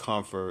you that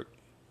comfort,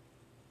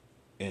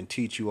 and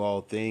teach you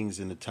all things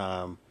in the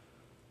time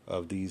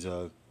of these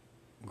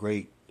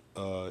great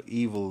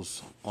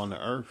evils on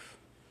the earth.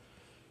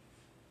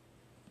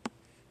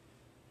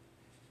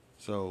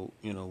 So,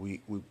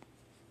 we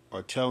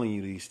are telling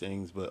you these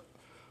things, but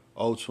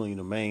ultimately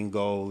the main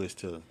goal is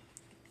to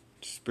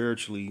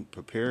spiritually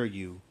prepare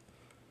you,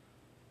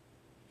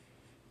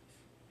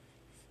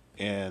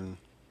 and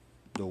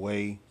the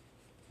way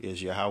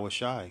is Yahweh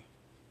Shai.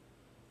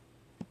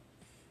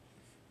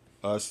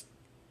 Us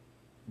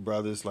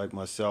brothers like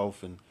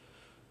myself and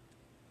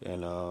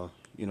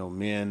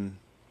men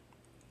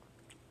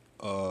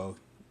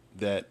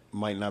that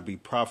might not be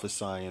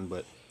prophesying,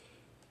 but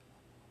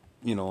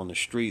on the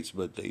streets,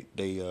 but they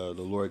the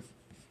Lord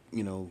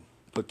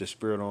put the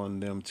Spirit on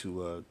them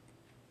to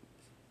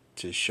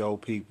show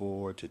people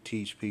or to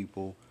teach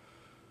people,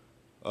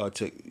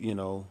 to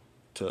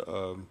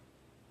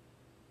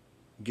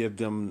give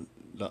them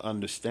the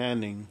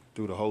understanding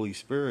through the Holy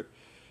Spirit,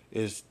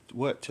 is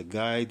what? To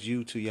guide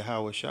you to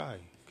Yahweh Shai.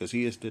 Because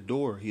He is the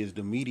door, He is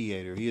the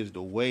mediator, He is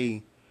the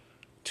way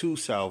to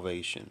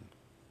salvation.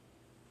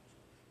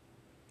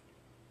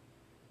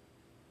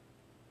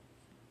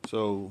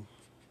 So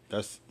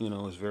that's,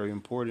 it's very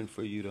important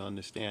for you to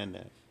understand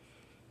that.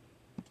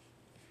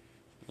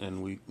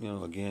 And we,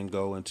 again,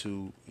 go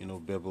into,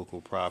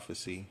 biblical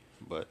prophecy,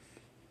 but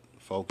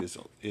focus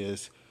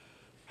is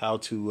how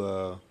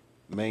to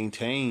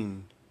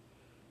maintain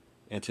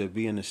and to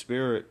be in the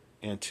Spirit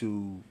and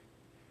to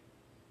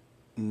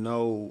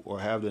know or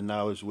have the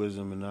knowledge,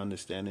 wisdom, and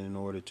understanding in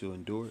order to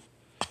endure it.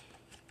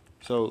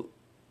 So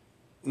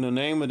the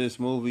name of this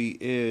movie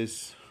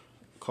is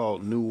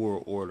called New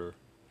World Order.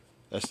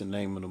 That's the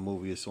name of the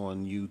movie. It's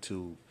on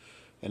YouTube.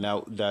 And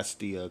that's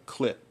the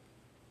clip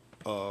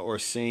or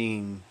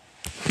scene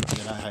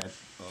that I had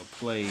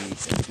played at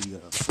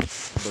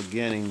the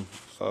beginning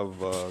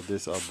of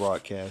this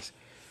broadcast.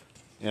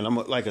 And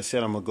like I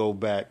said, I'm going to go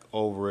back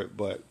over it,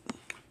 but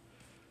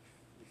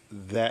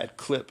that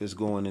clip is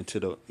going into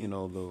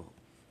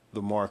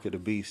the mark of the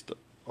beast, the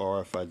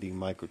RFID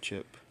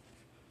microchip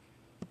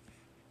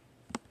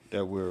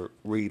that we're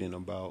reading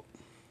about.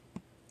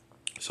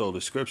 So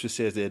the scripture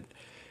says that,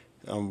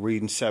 I'm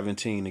reading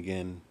 17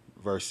 again,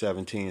 verse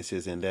 17. It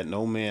says, "And that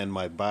no man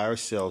might buy or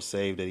sell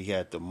save that he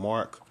had the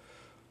mark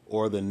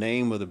or the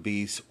name of the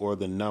beast or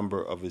the number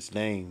of his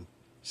name."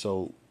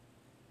 So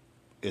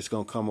it's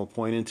going to come a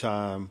point in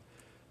time,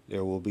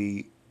 there will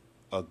be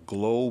a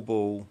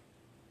global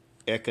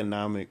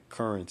economic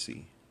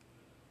currency.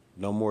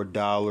 No more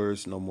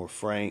dollars, no more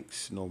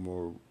francs, no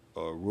more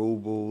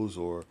rubles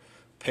or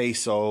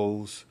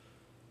pesos.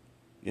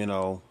 It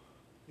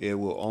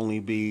will only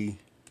be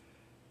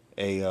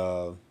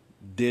a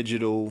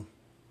digital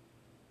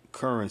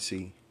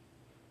currency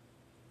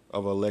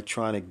of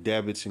electronic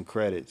debits and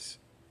credits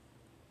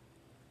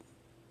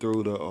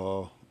through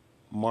the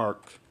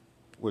mark,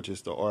 which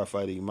is the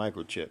RFID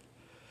microchip.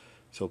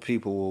 So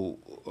people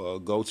will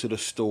go to the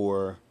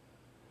store,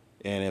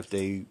 and if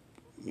they,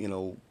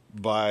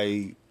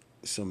 buy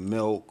some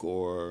milk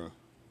or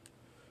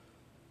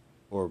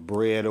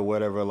bread or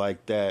whatever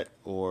like that,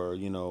 or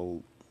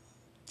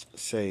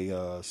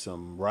say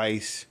some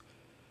rice,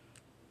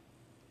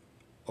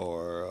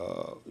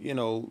 or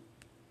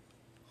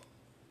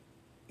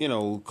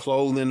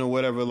clothing or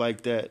whatever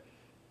like that.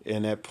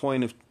 And at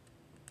point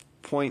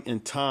in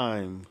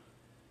time,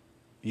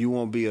 you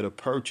won't be able to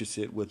purchase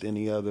it with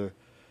any other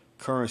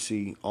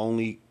currency.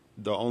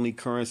 The only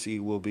currency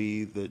will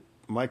be the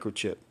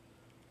microchip.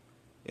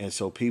 And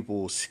so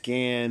people will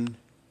scan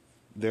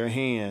their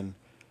hand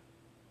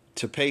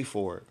to pay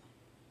for it.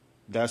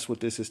 That's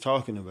what this is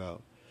talking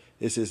about.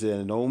 It says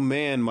that no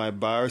man might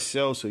buy or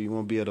sell, so you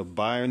won't be able to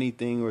buy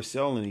anything or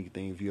sell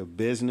anything. If you're a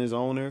business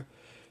owner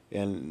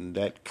and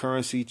that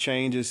currency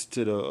changes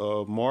to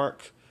the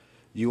mark,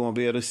 you won't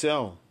be able to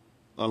sell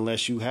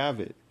unless you have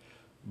it.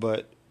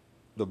 But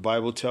the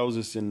Bible tells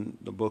us in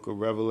the book of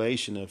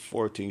Revelation, the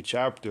 14th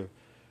chapter,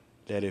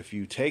 that if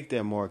you take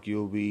that mark,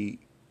 you'll be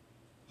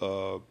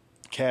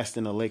cast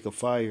in a lake of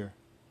fire,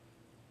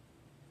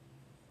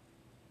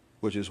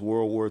 which is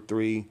World War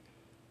III,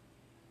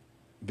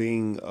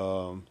 being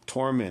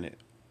tormented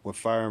with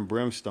fire and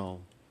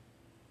brimstone.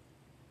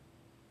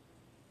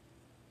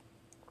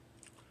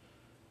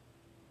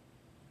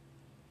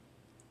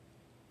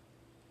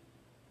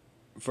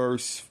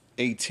 Verse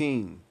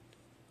 18.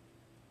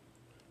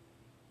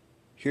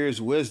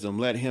 Here's wisdom.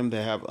 Let him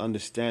that have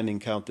understanding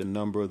count the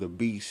number of the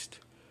beast,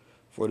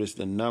 for it is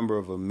the number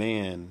of a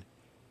man.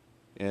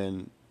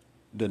 And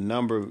the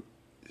number,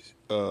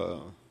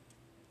 because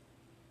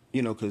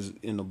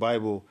in the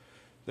Bible,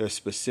 there's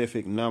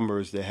specific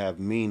numbers that have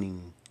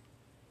meaning.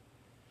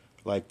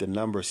 Like the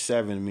number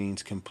 7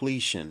 means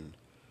completion.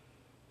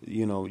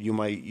 You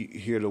might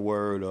hear the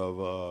word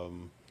of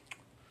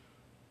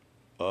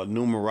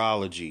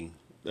numerology.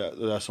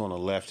 That's on the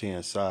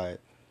left-hand side.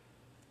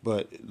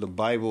 But the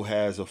Bible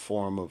has a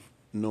form of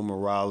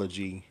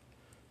numerology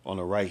on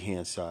the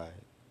right-hand side.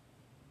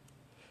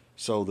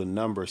 So the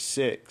number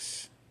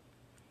 6,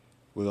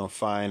 we're going to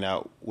find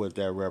out what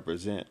that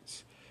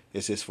represents.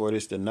 It says, for it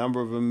is the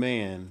number of a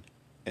man,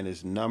 and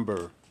his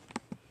number...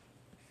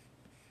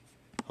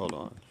 Hold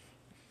on.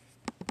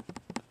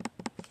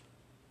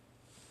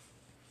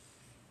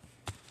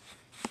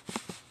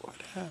 What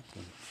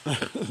happened?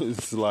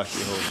 It's like,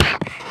 hold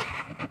on.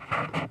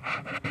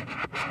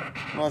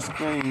 My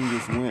screen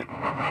just went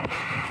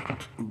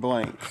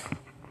blank.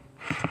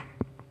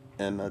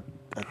 And I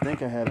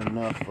think I had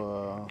enough...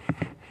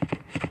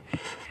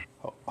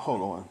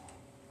 hold on.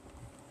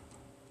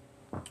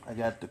 I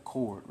got the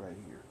cord right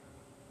here.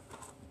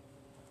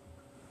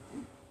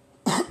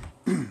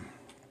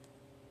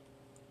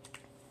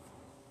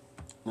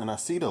 And I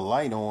see the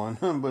light on,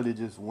 but it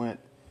just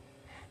went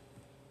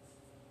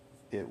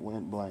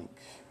blank.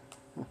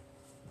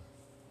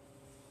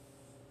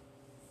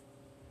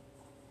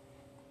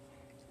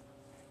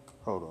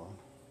 Hold on.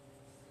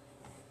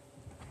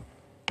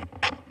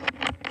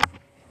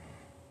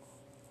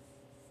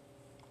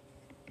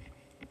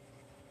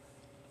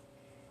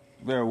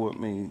 Bear with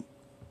me,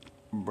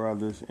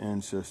 brothers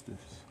and sisters.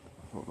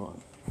 Hold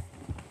on.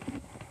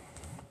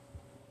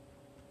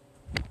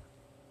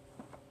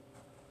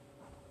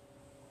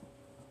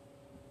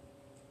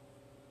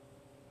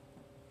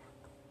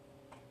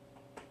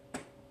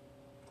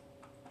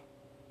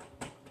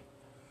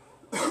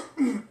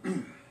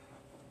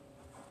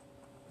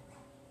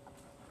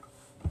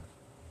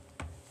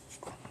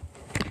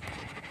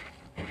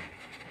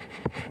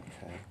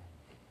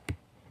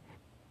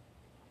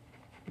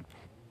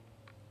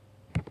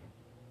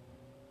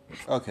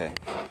 Okay.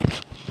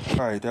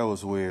 All right, that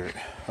was weird.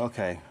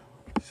 Okay.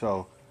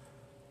 So,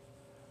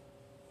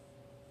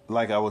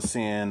 like I was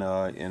saying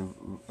in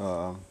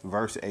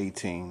verse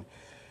 18,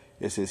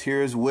 it says,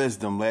 here is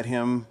wisdom, let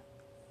him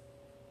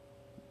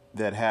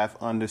that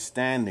hath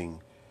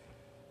understanding.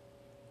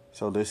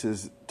 So this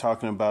is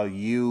talking about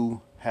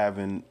you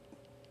having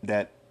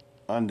that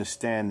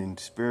understanding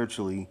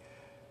spiritually,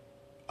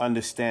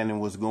 understanding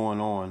what's going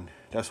on.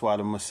 That's why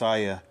the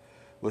Messiah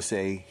would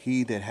say,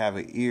 he that have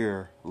an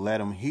ear,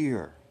 let him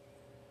hear.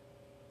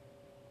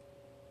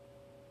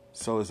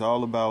 So it's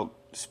all about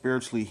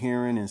spiritually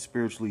hearing and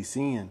spiritually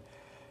seeing,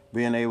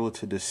 being able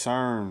to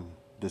discern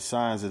the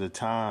signs of the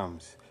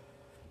times.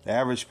 The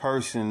average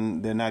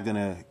person, they're not going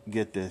to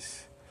get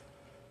this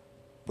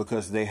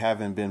because they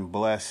haven't been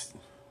blessed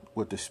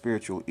with the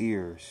spiritual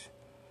ears,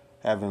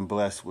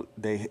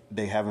 they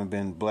haven't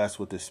been blessed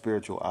with the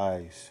spiritual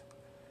eyes,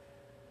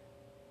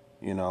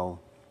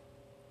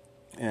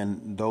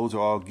 And those are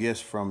all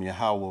gifts from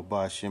Yahweh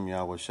Ba'Shem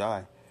Yahweh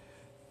Shai,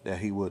 that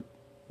he would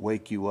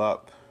wake you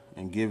up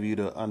and give you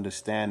the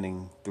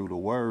understanding through the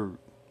word,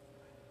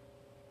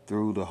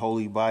 through the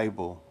Holy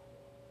Bible,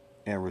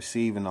 and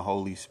receiving the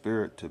Holy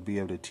Spirit to be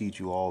able to teach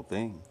you all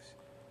things.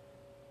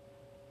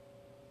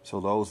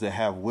 So those that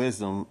have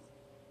wisdom,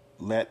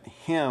 let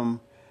him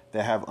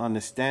that have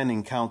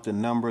understanding count the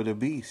number of the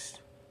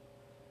beast.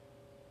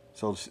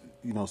 So,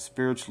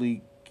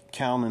 spiritually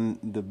counting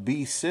the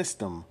beast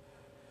system.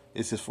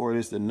 It says, for it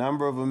is the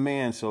number of a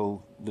man.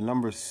 So the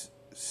number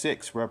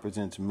 6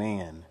 represents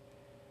man.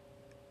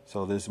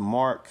 So this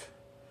mark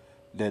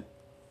that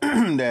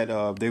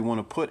that they want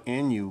to put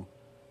in you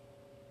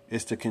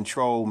is to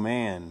control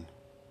man.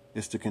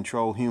 It's to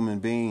control human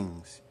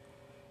beings.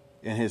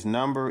 And his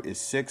number is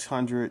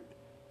 613.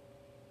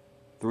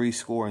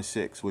 threescore and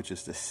 6, which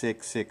is the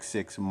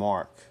 666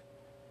 mark.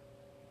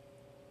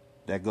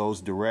 That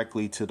goes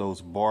directly to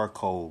those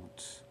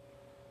barcodes.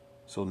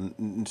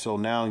 So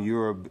now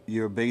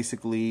you're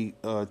basically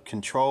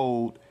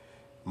controlled,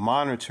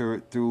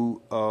 monitored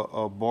through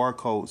a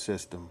barcode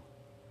system.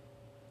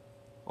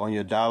 On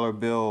your dollar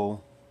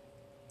bill,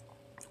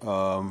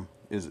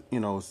 is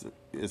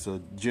it's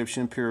a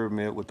Egyptian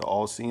pyramid with the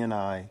all-seeing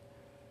eye.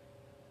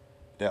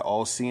 That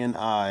all-seeing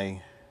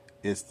eye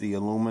is the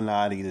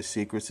Illuminati, the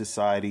secret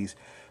societies,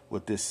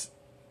 with this,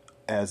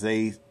 as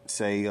they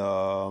say,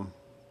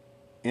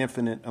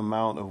 infinite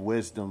amount of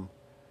wisdom.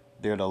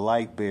 They're the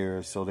light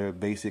bearers, so they're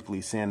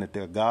basically saying that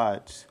they're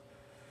gods.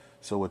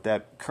 So with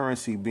that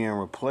currency being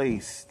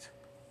replaced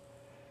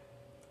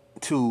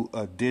to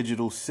a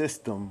digital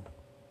system,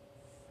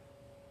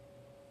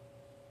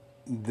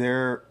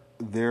 their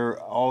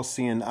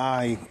all-seeing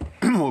eye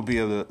will be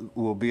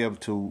able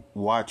to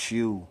watch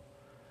you,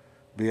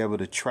 be able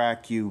to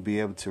track you, be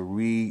able to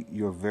read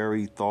your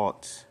very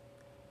thoughts.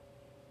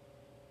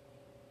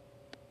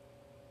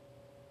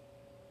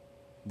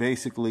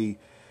 Basically,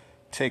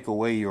 take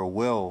away your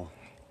will.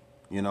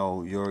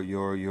 Your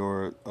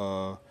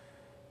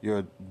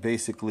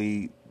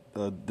basically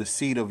the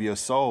seat of your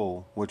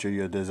soul, which are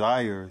your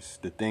desires,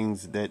 the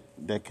things that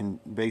can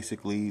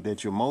basically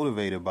that you're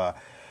motivated by.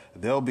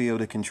 They'll be able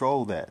to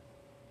control that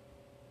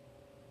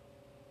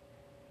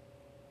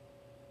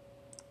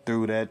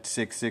through that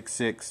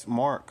 666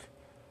 mark.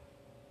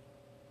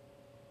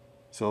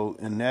 So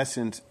in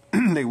essence,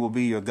 they will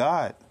be your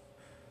God.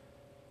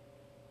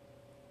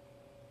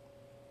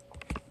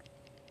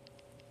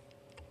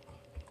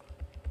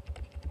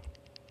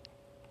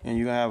 And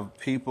you have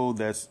people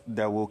that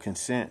will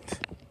consent.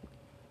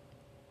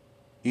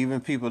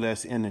 Even people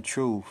that's in the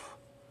truth.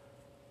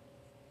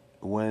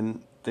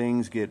 When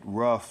things get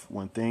rough,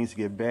 when things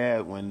get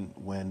bad,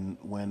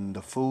 when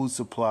the food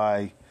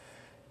supply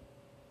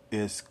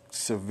is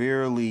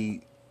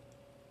severely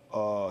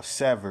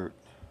severed,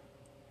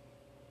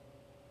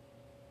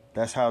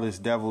 that's how this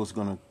devil is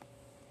going to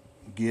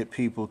get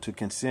people to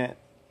consent,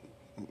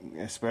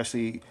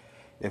 especially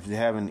if they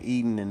haven't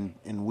eaten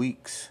in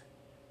weeks.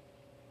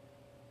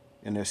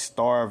 And they're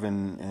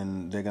starving,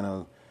 and they're going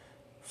to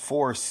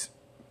force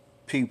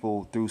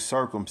people through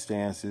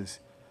circumstances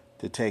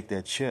to take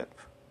that chip.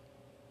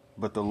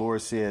 But the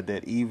Lord said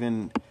that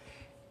even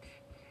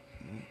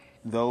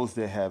those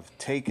that have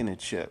taken a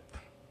chip,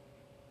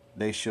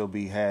 they shall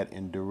be had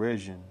in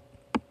derision.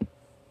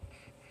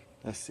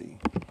 Let's see.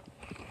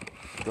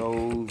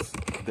 Those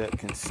that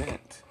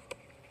consent.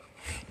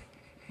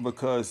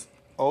 Because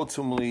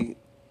ultimately,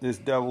 this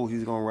devil,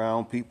 he's going to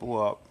round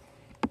people up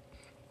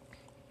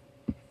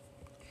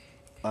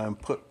and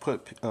put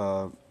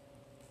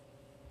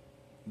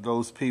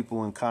those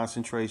people in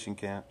concentration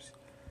camps,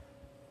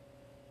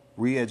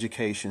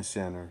 re-education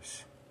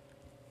centers,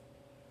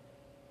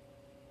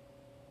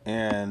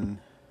 and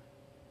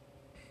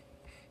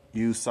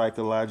use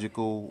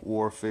psychological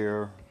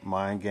warfare,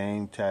 mind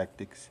game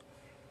tactics,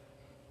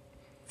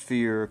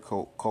 fear,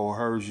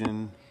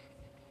 coercion,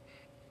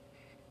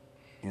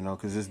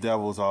 because this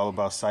devil is all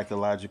about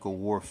psychological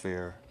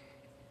warfare,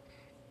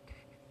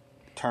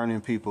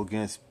 turning people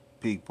against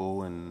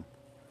people and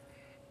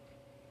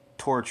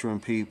torturing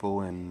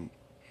people and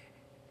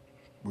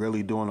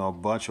really doing a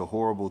bunch of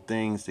horrible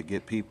things to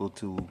get people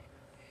to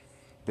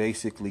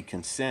basically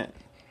consent.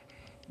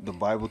 The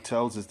Bible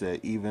tells us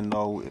that even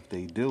though if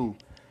they do,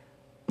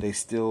 they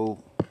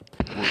still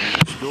will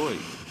be destroyed.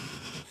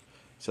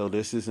 So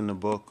this is in the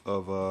book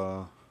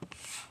of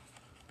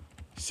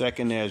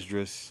 2nd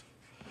Esdras.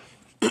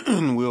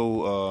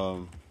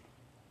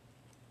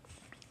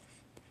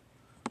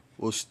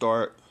 We'll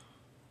start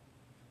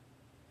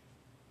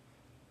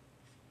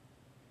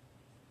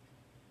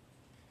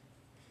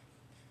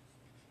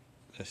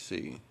let's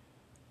see.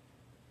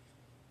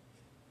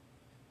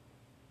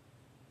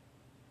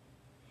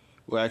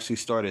 We'll actually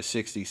start at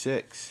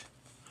 66.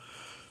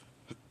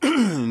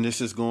 And this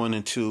is going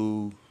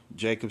into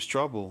Jacob's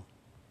trouble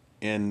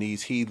and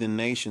these heathen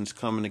nations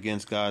coming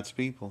against God's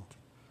people.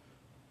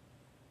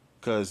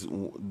 Because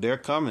they're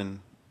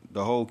coming.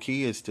 The whole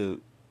key is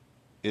to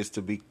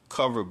be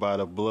covered by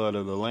the blood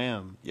of the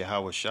Lamb,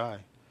 Yahweh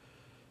Shai,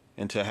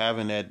 and to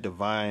having that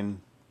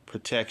divine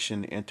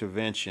protection,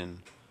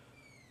 intervention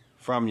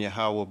from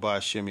Yahweh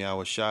Ba'Shem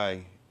Yahweh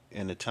Shai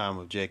in the time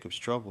of Jacob's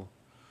trouble.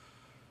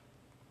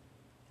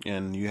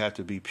 And you have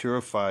to be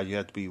purified. You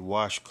have to be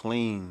washed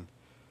clean,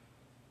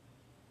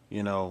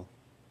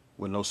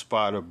 with no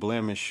spot or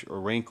blemish or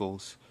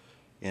wrinkles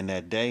in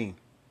that day.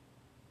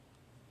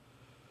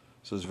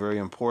 So it's very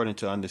important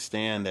to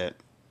understand that,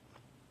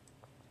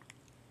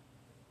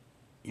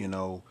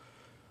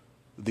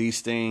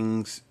 these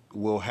things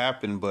will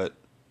happen, but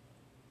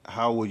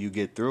how will you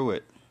get through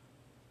it?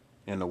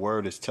 And the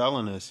word is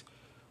telling us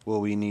what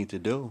we need to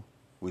do.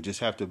 We just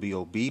have to be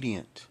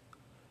obedient,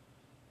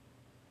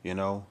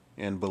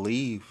 and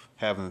believe,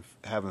 having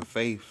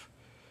faith.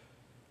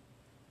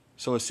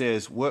 So it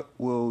says, what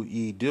will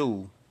ye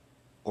do,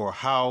 or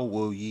how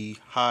will ye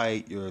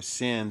hide your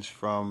sins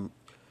from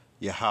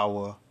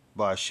Yahweh,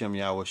 Ba'ashem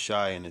Yahweh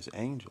Shai, and his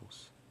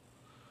angels.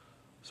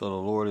 So the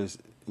Lord is,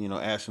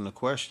 asking the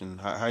question,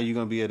 how are you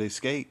going to be able to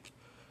escape?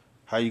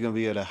 How are you going to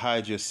be able to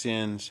hide your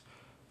sins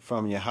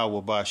from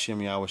Yahweh,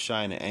 Ba'ashem Yahweh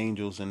Shai, and the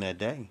angels in that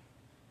day?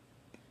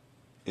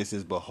 It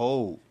says,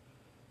 behold,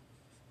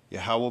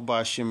 Yahweh,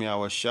 Ba'ashem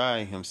Yahweh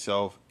Shai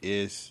himself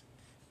is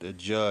the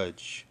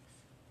judge.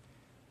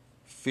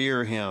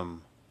 Fear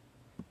him.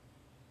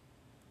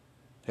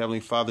 Heavenly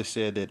Father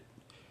said that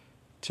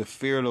to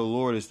fear the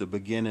Lord is the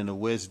beginning of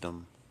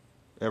wisdom.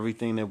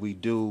 Everything that we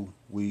do,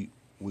 we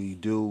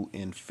do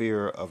in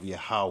fear of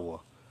Yahweh,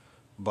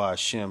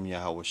 Ba'ashem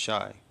Yahweh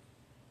Shai.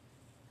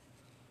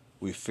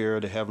 We fear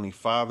the Heavenly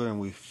Father and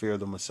we fear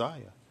the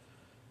Messiah.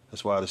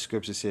 That's why the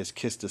scripture says,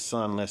 kiss the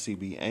Son lest he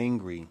be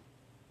angry.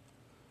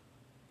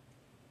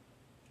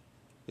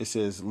 It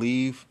says,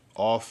 leave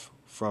off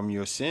from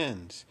your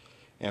sins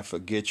and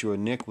forget your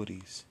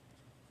iniquities.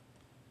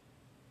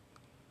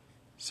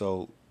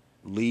 So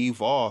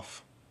leave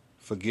off,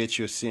 forget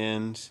your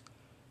sins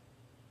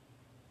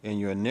and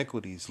your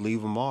iniquities.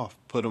 Leave them off.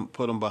 Put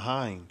them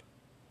behind.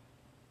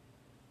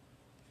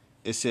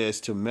 It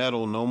says to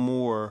meddle no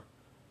more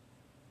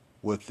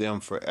with them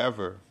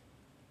forever.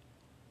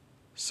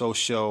 So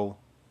shall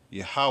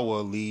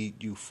Yahweh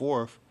lead you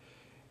forth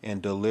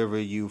and deliver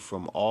you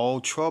from all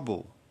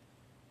trouble.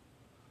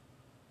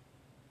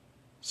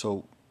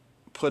 So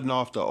putting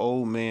off the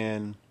old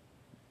man,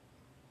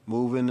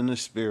 moving in the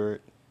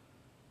spirit,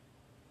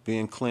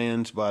 being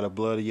cleansed by the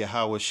blood of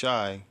Yahweh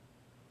Shai,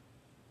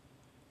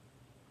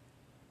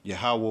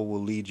 Yahweh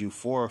will lead you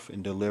forth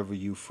and deliver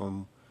you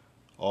from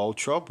all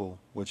trouble,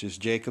 which is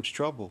Jacob's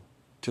trouble,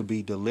 to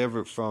be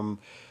delivered from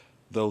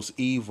those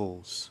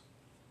evils,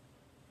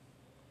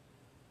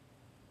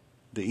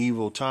 the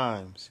evil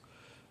times,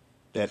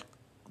 that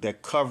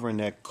covering,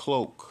 that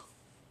cloak,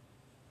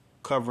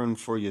 covering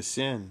for your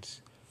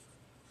sins.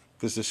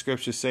 Because the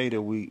scriptures say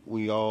that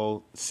we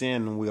all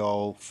sin and we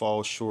all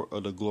fall short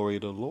of the glory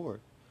of the Lord.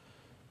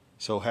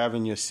 So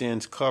having your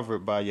sins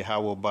covered by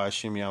Yahweh,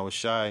 Ba'ashem Yahweh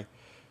Shai,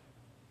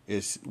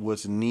 is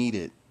what's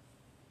needed.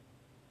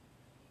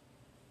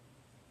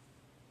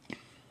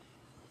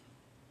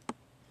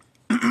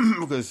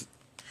 Because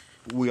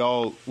we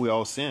all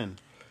sin.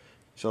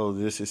 So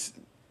this is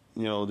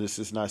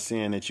not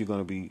saying that you're going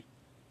to be,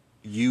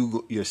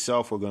 you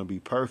yourself are going to be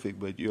perfect,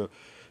 but you're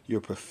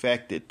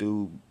perfected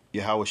through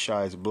Yahweh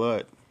Shai's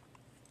blood.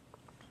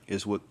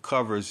 Is what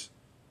covers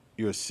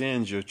your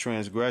sins, your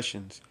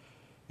transgressions.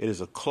 It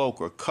is a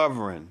cloak or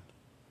covering.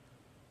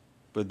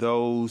 But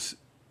those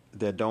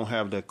that don't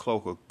have that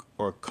cloak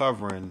or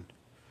covering,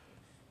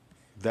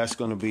 that's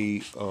going to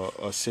be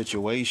a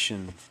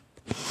situation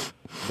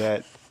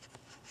that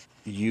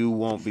you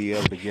won't be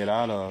able to get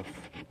out of,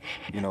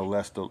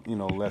 lest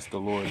the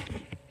Lord,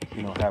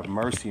 have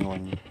mercy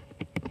on you.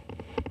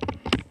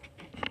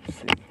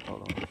 Let's see,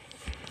 hold on.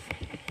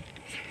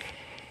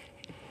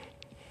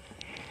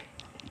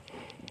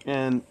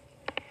 And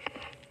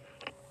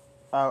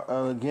I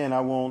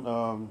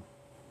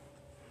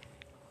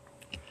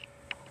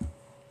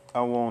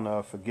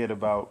won't forget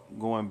about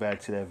going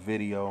back to that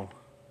video.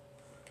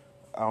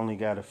 I only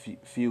got a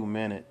few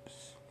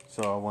minutes,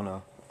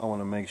 so I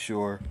wanna make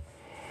sure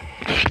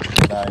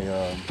that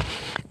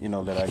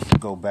I can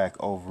go back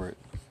over it.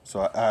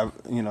 So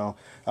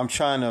I'm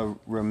trying to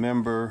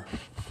remember.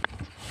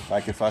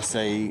 Like if I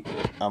say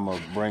I'm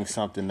gonna bring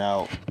something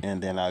out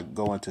and then I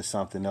go into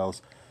something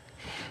else,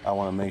 I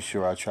want to make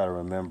sure I try to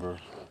remember.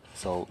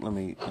 So let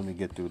me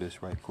get through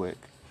this right quick.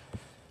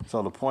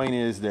 So the point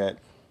is that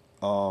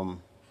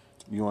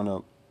you want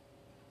to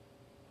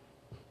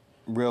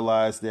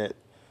realize that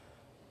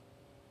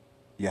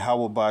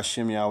Yahweh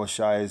Ba'ashem Yahweh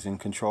Shai is in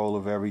control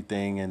of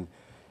everything,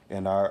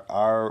 and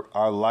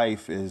our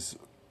life is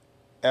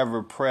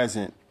ever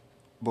present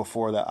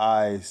before the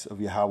eyes of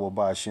Yahweh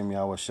Ba'ashem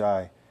Yahweh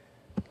Shai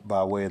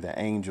by way of the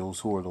angels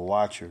who are the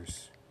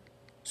watchers.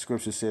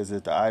 Scripture says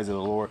that the eyes of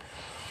the Lord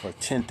are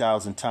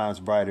 10,000 times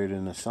brighter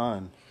than the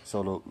sun.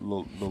 So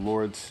the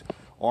Lord's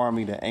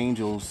army, the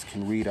angels,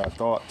 can read our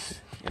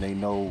thoughts, and they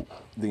know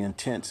the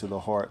intents of the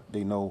heart.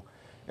 They know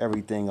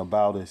everything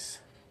about us.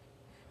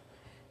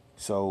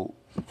 So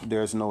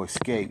there's no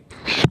escape.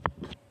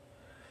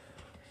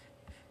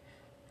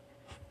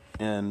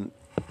 And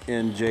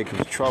in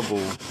Jacob's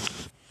trouble,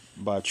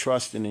 by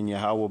trusting in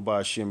Yahweh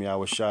Ba'ashem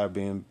Yahweh Shai,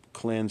 being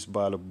cleansed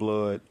by the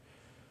blood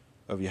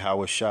of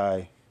Yahweh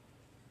Shai,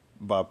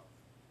 by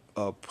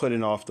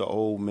putting off the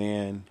old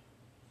man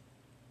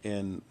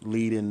and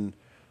leading,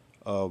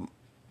 a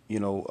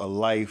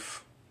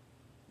life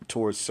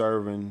towards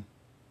serving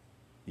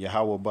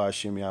Yahweh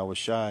Ba'ashem Yahweh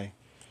Shai.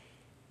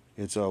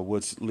 It's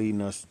what's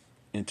leading us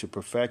into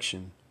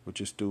perfection,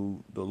 which is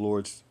through the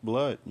Lord's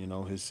blood.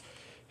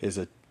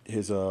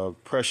 His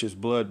precious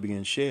blood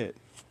being shed.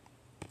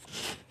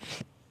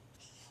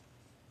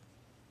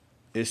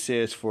 It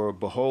says, "For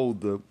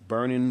behold, the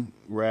burning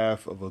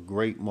wrath of a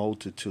great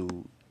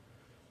multitude,"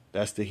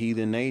 that's the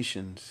heathen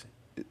nations,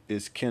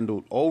 "is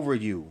kindled over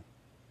you."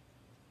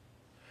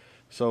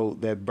 So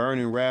that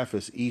burning wrath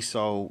is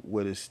Esau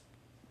with his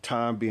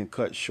time being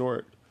cut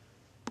short,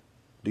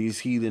 these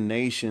heathen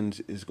nations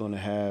is going to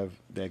have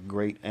that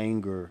great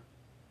anger.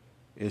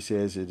 It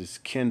says it is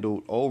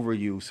kindled over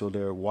you, so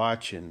they're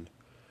watching.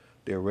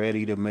 They're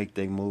ready to make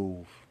their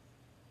move.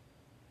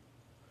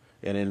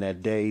 And in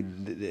that day,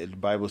 the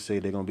Bible say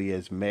they're going to be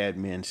as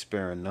madmen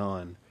sparing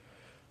none.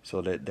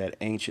 So that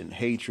ancient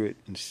hatred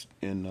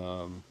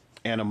and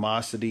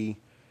animosity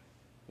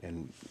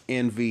and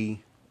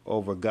envy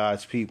over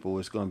God's people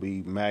is going to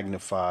be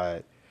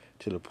magnified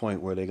to the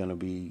point where they're going to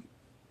be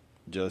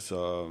just,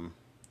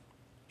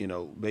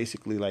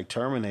 basically like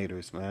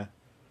Terminators, man,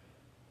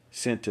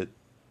 sent to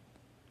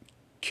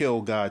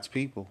kill God's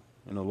people.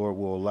 And the Lord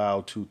will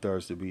allow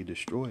 2/3 to be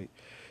destroyed.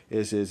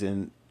 It says,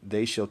 and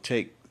they shall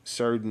take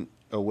certain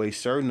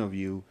of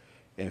you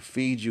and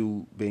feed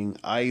you being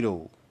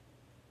idle.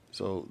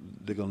 So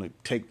they're going to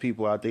take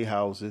people out their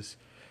houses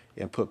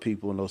and put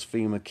people in those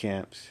FEMA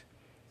camps.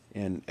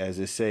 And as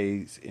it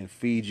says, and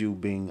feed you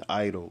being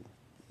idle.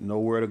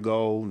 Nowhere to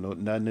go,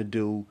 nothing to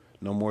do,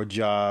 no more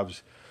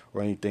jobs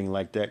or anything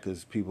like that,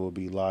 because people will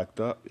be locked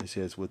up. It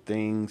says with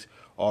things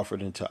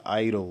offered into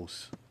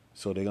idols.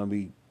 So they're going to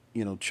be,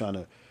 trying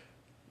to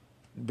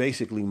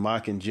basically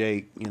mocking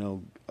Jake,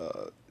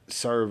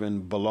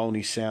 serving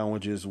bologna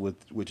sandwiches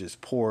which is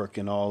pork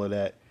and all of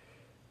that.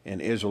 And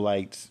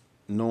Israelites,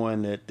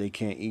 knowing that they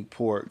can't eat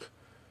pork,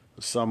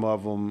 some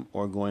of them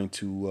are going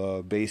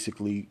to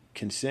basically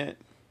consent,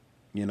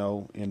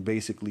 and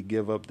basically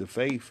give up the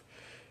faith.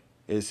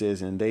 It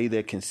says, and they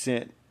that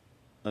consent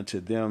unto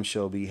them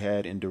shall be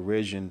had in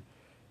derision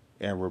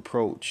and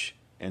reproach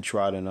and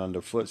trodden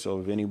underfoot. So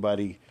if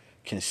anybody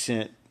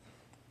consent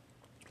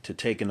to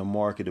taking the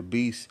mark of the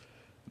beast,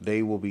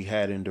 they will be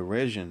had in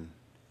derision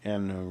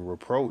and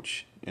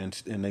reproach, and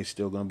they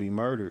still going to be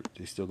murdered.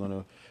 They're still going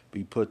to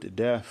be put to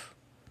death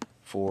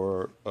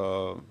for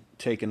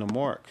taking the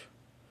mark.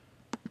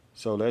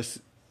 So let's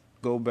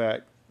go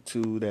back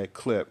to that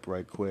clip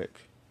right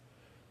quick,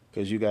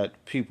 because you got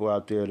people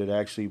out there that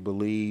actually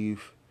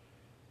believe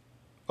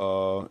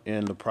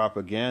in the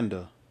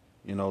propaganda,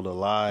 the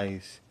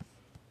lies.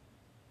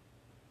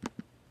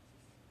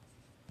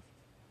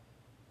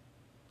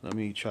 Let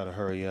me try to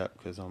hurry up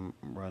because I'm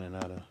running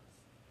out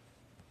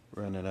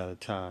of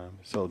time.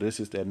 So this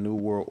is that New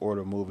World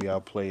Order movie.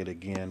 I'll play it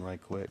again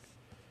right quick.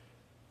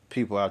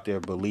 People out there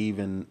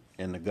believing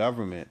in the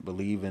government,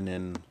 believing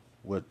in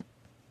what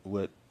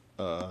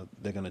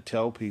they're going to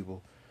tell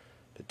people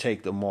to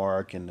take the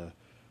mark and to,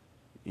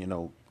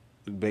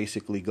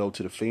 basically go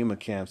to the FEMA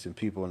camps, and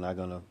people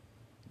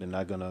they're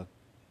not gonna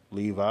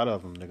leave out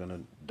of them. They're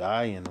gonna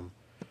die in them.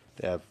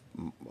 They have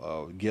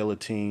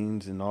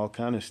guillotines and all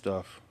kind of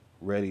stuff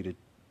ready to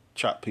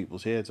chop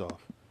people's heads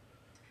off.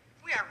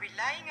 We are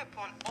relying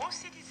upon all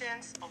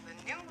citizens of the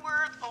New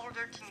World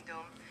Order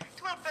Kingdom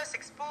to help us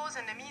expose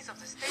enemies of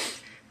the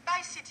state by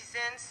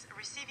citizens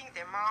receiving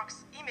their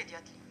marks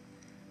immediately.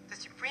 The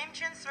Supreme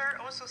Chancellor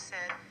also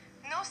said,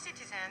 no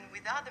citizen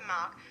without the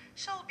mark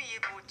shall be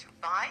able to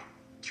buy,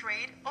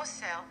 trade, or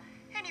sell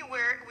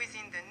anywhere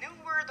within the New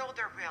World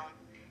Order realm,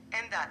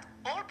 and that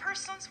all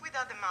persons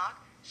without the mark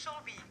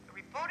shall be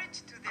reported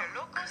to their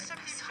local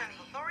subdivision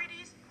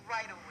authorities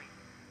right away.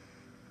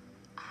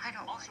 I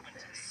don't Also like in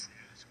today's this.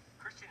 news,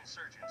 Christian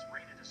insurgents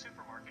raided a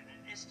supermarket in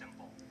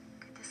Istanbul.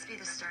 Could this be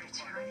the start of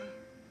tyranny?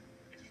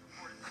 It is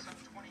reported that some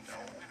 20 No,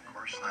 of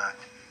course not.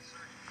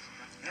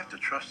 You have to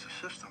trust the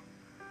system.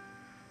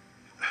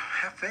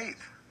 Have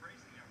faith.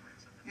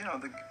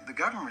 The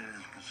government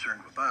isn't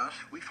concerned with us.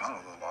 We follow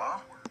the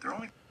law. They're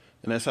only...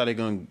 And that's how they're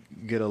going to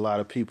get a lot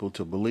of people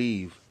to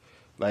believe.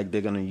 Like,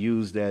 they're going to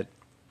use that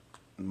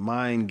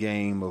mind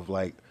game of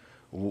like,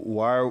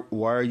 why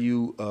are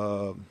you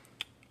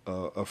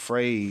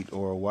afraid,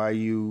 or why are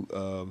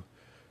you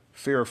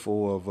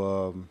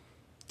fearful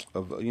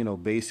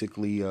of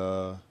basically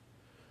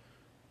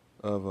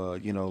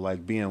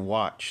like being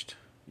watched.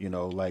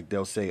 Like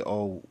they'll say,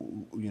 oh,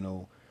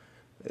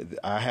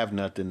 I have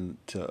nothing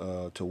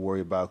to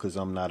worry about because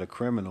I'm not a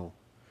criminal.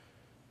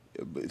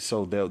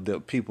 So the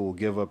people will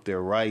give up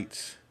their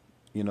rights,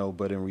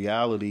 but in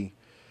reality,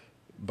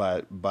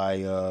 by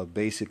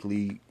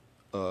basically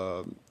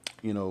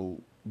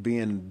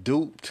being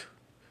duped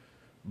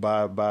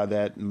by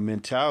that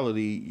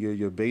mentality,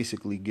 you're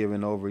basically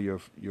giving over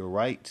your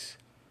rights,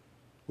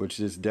 which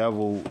this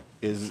devil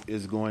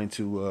is going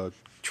to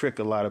trick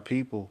a lot of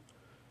people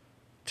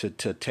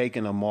to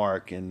taking a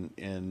mark,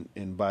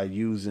 and by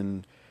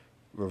using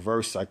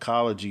reverse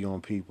psychology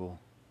on people,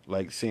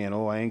 like saying,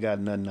 oh, I ain't got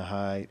nothing to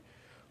hide.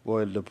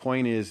 Well, the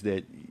point is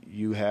that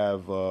you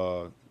have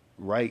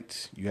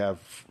rights. You have,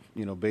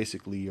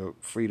 basically your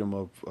freedom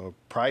of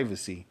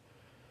privacy.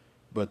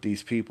 But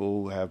these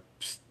people have,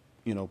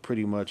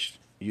 pretty much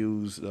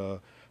used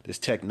this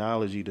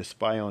technology to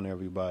spy on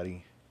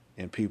everybody.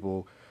 And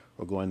people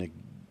are going to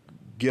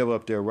give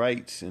up their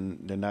rights,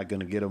 and they're not going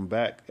to get them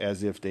back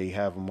as if they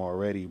have them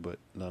already, but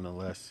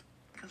nonetheless.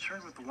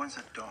 Concerned with the ones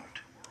that don't.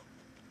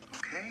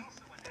 Okay?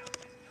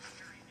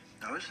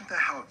 Now, isn't that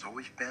how it's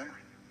always been?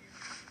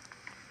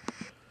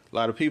 A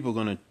lot of people are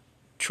going to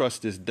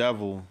trust this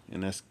devil,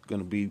 and that's going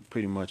to be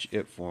pretty much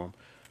it for him.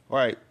 All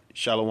right,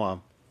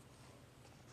 Shalom.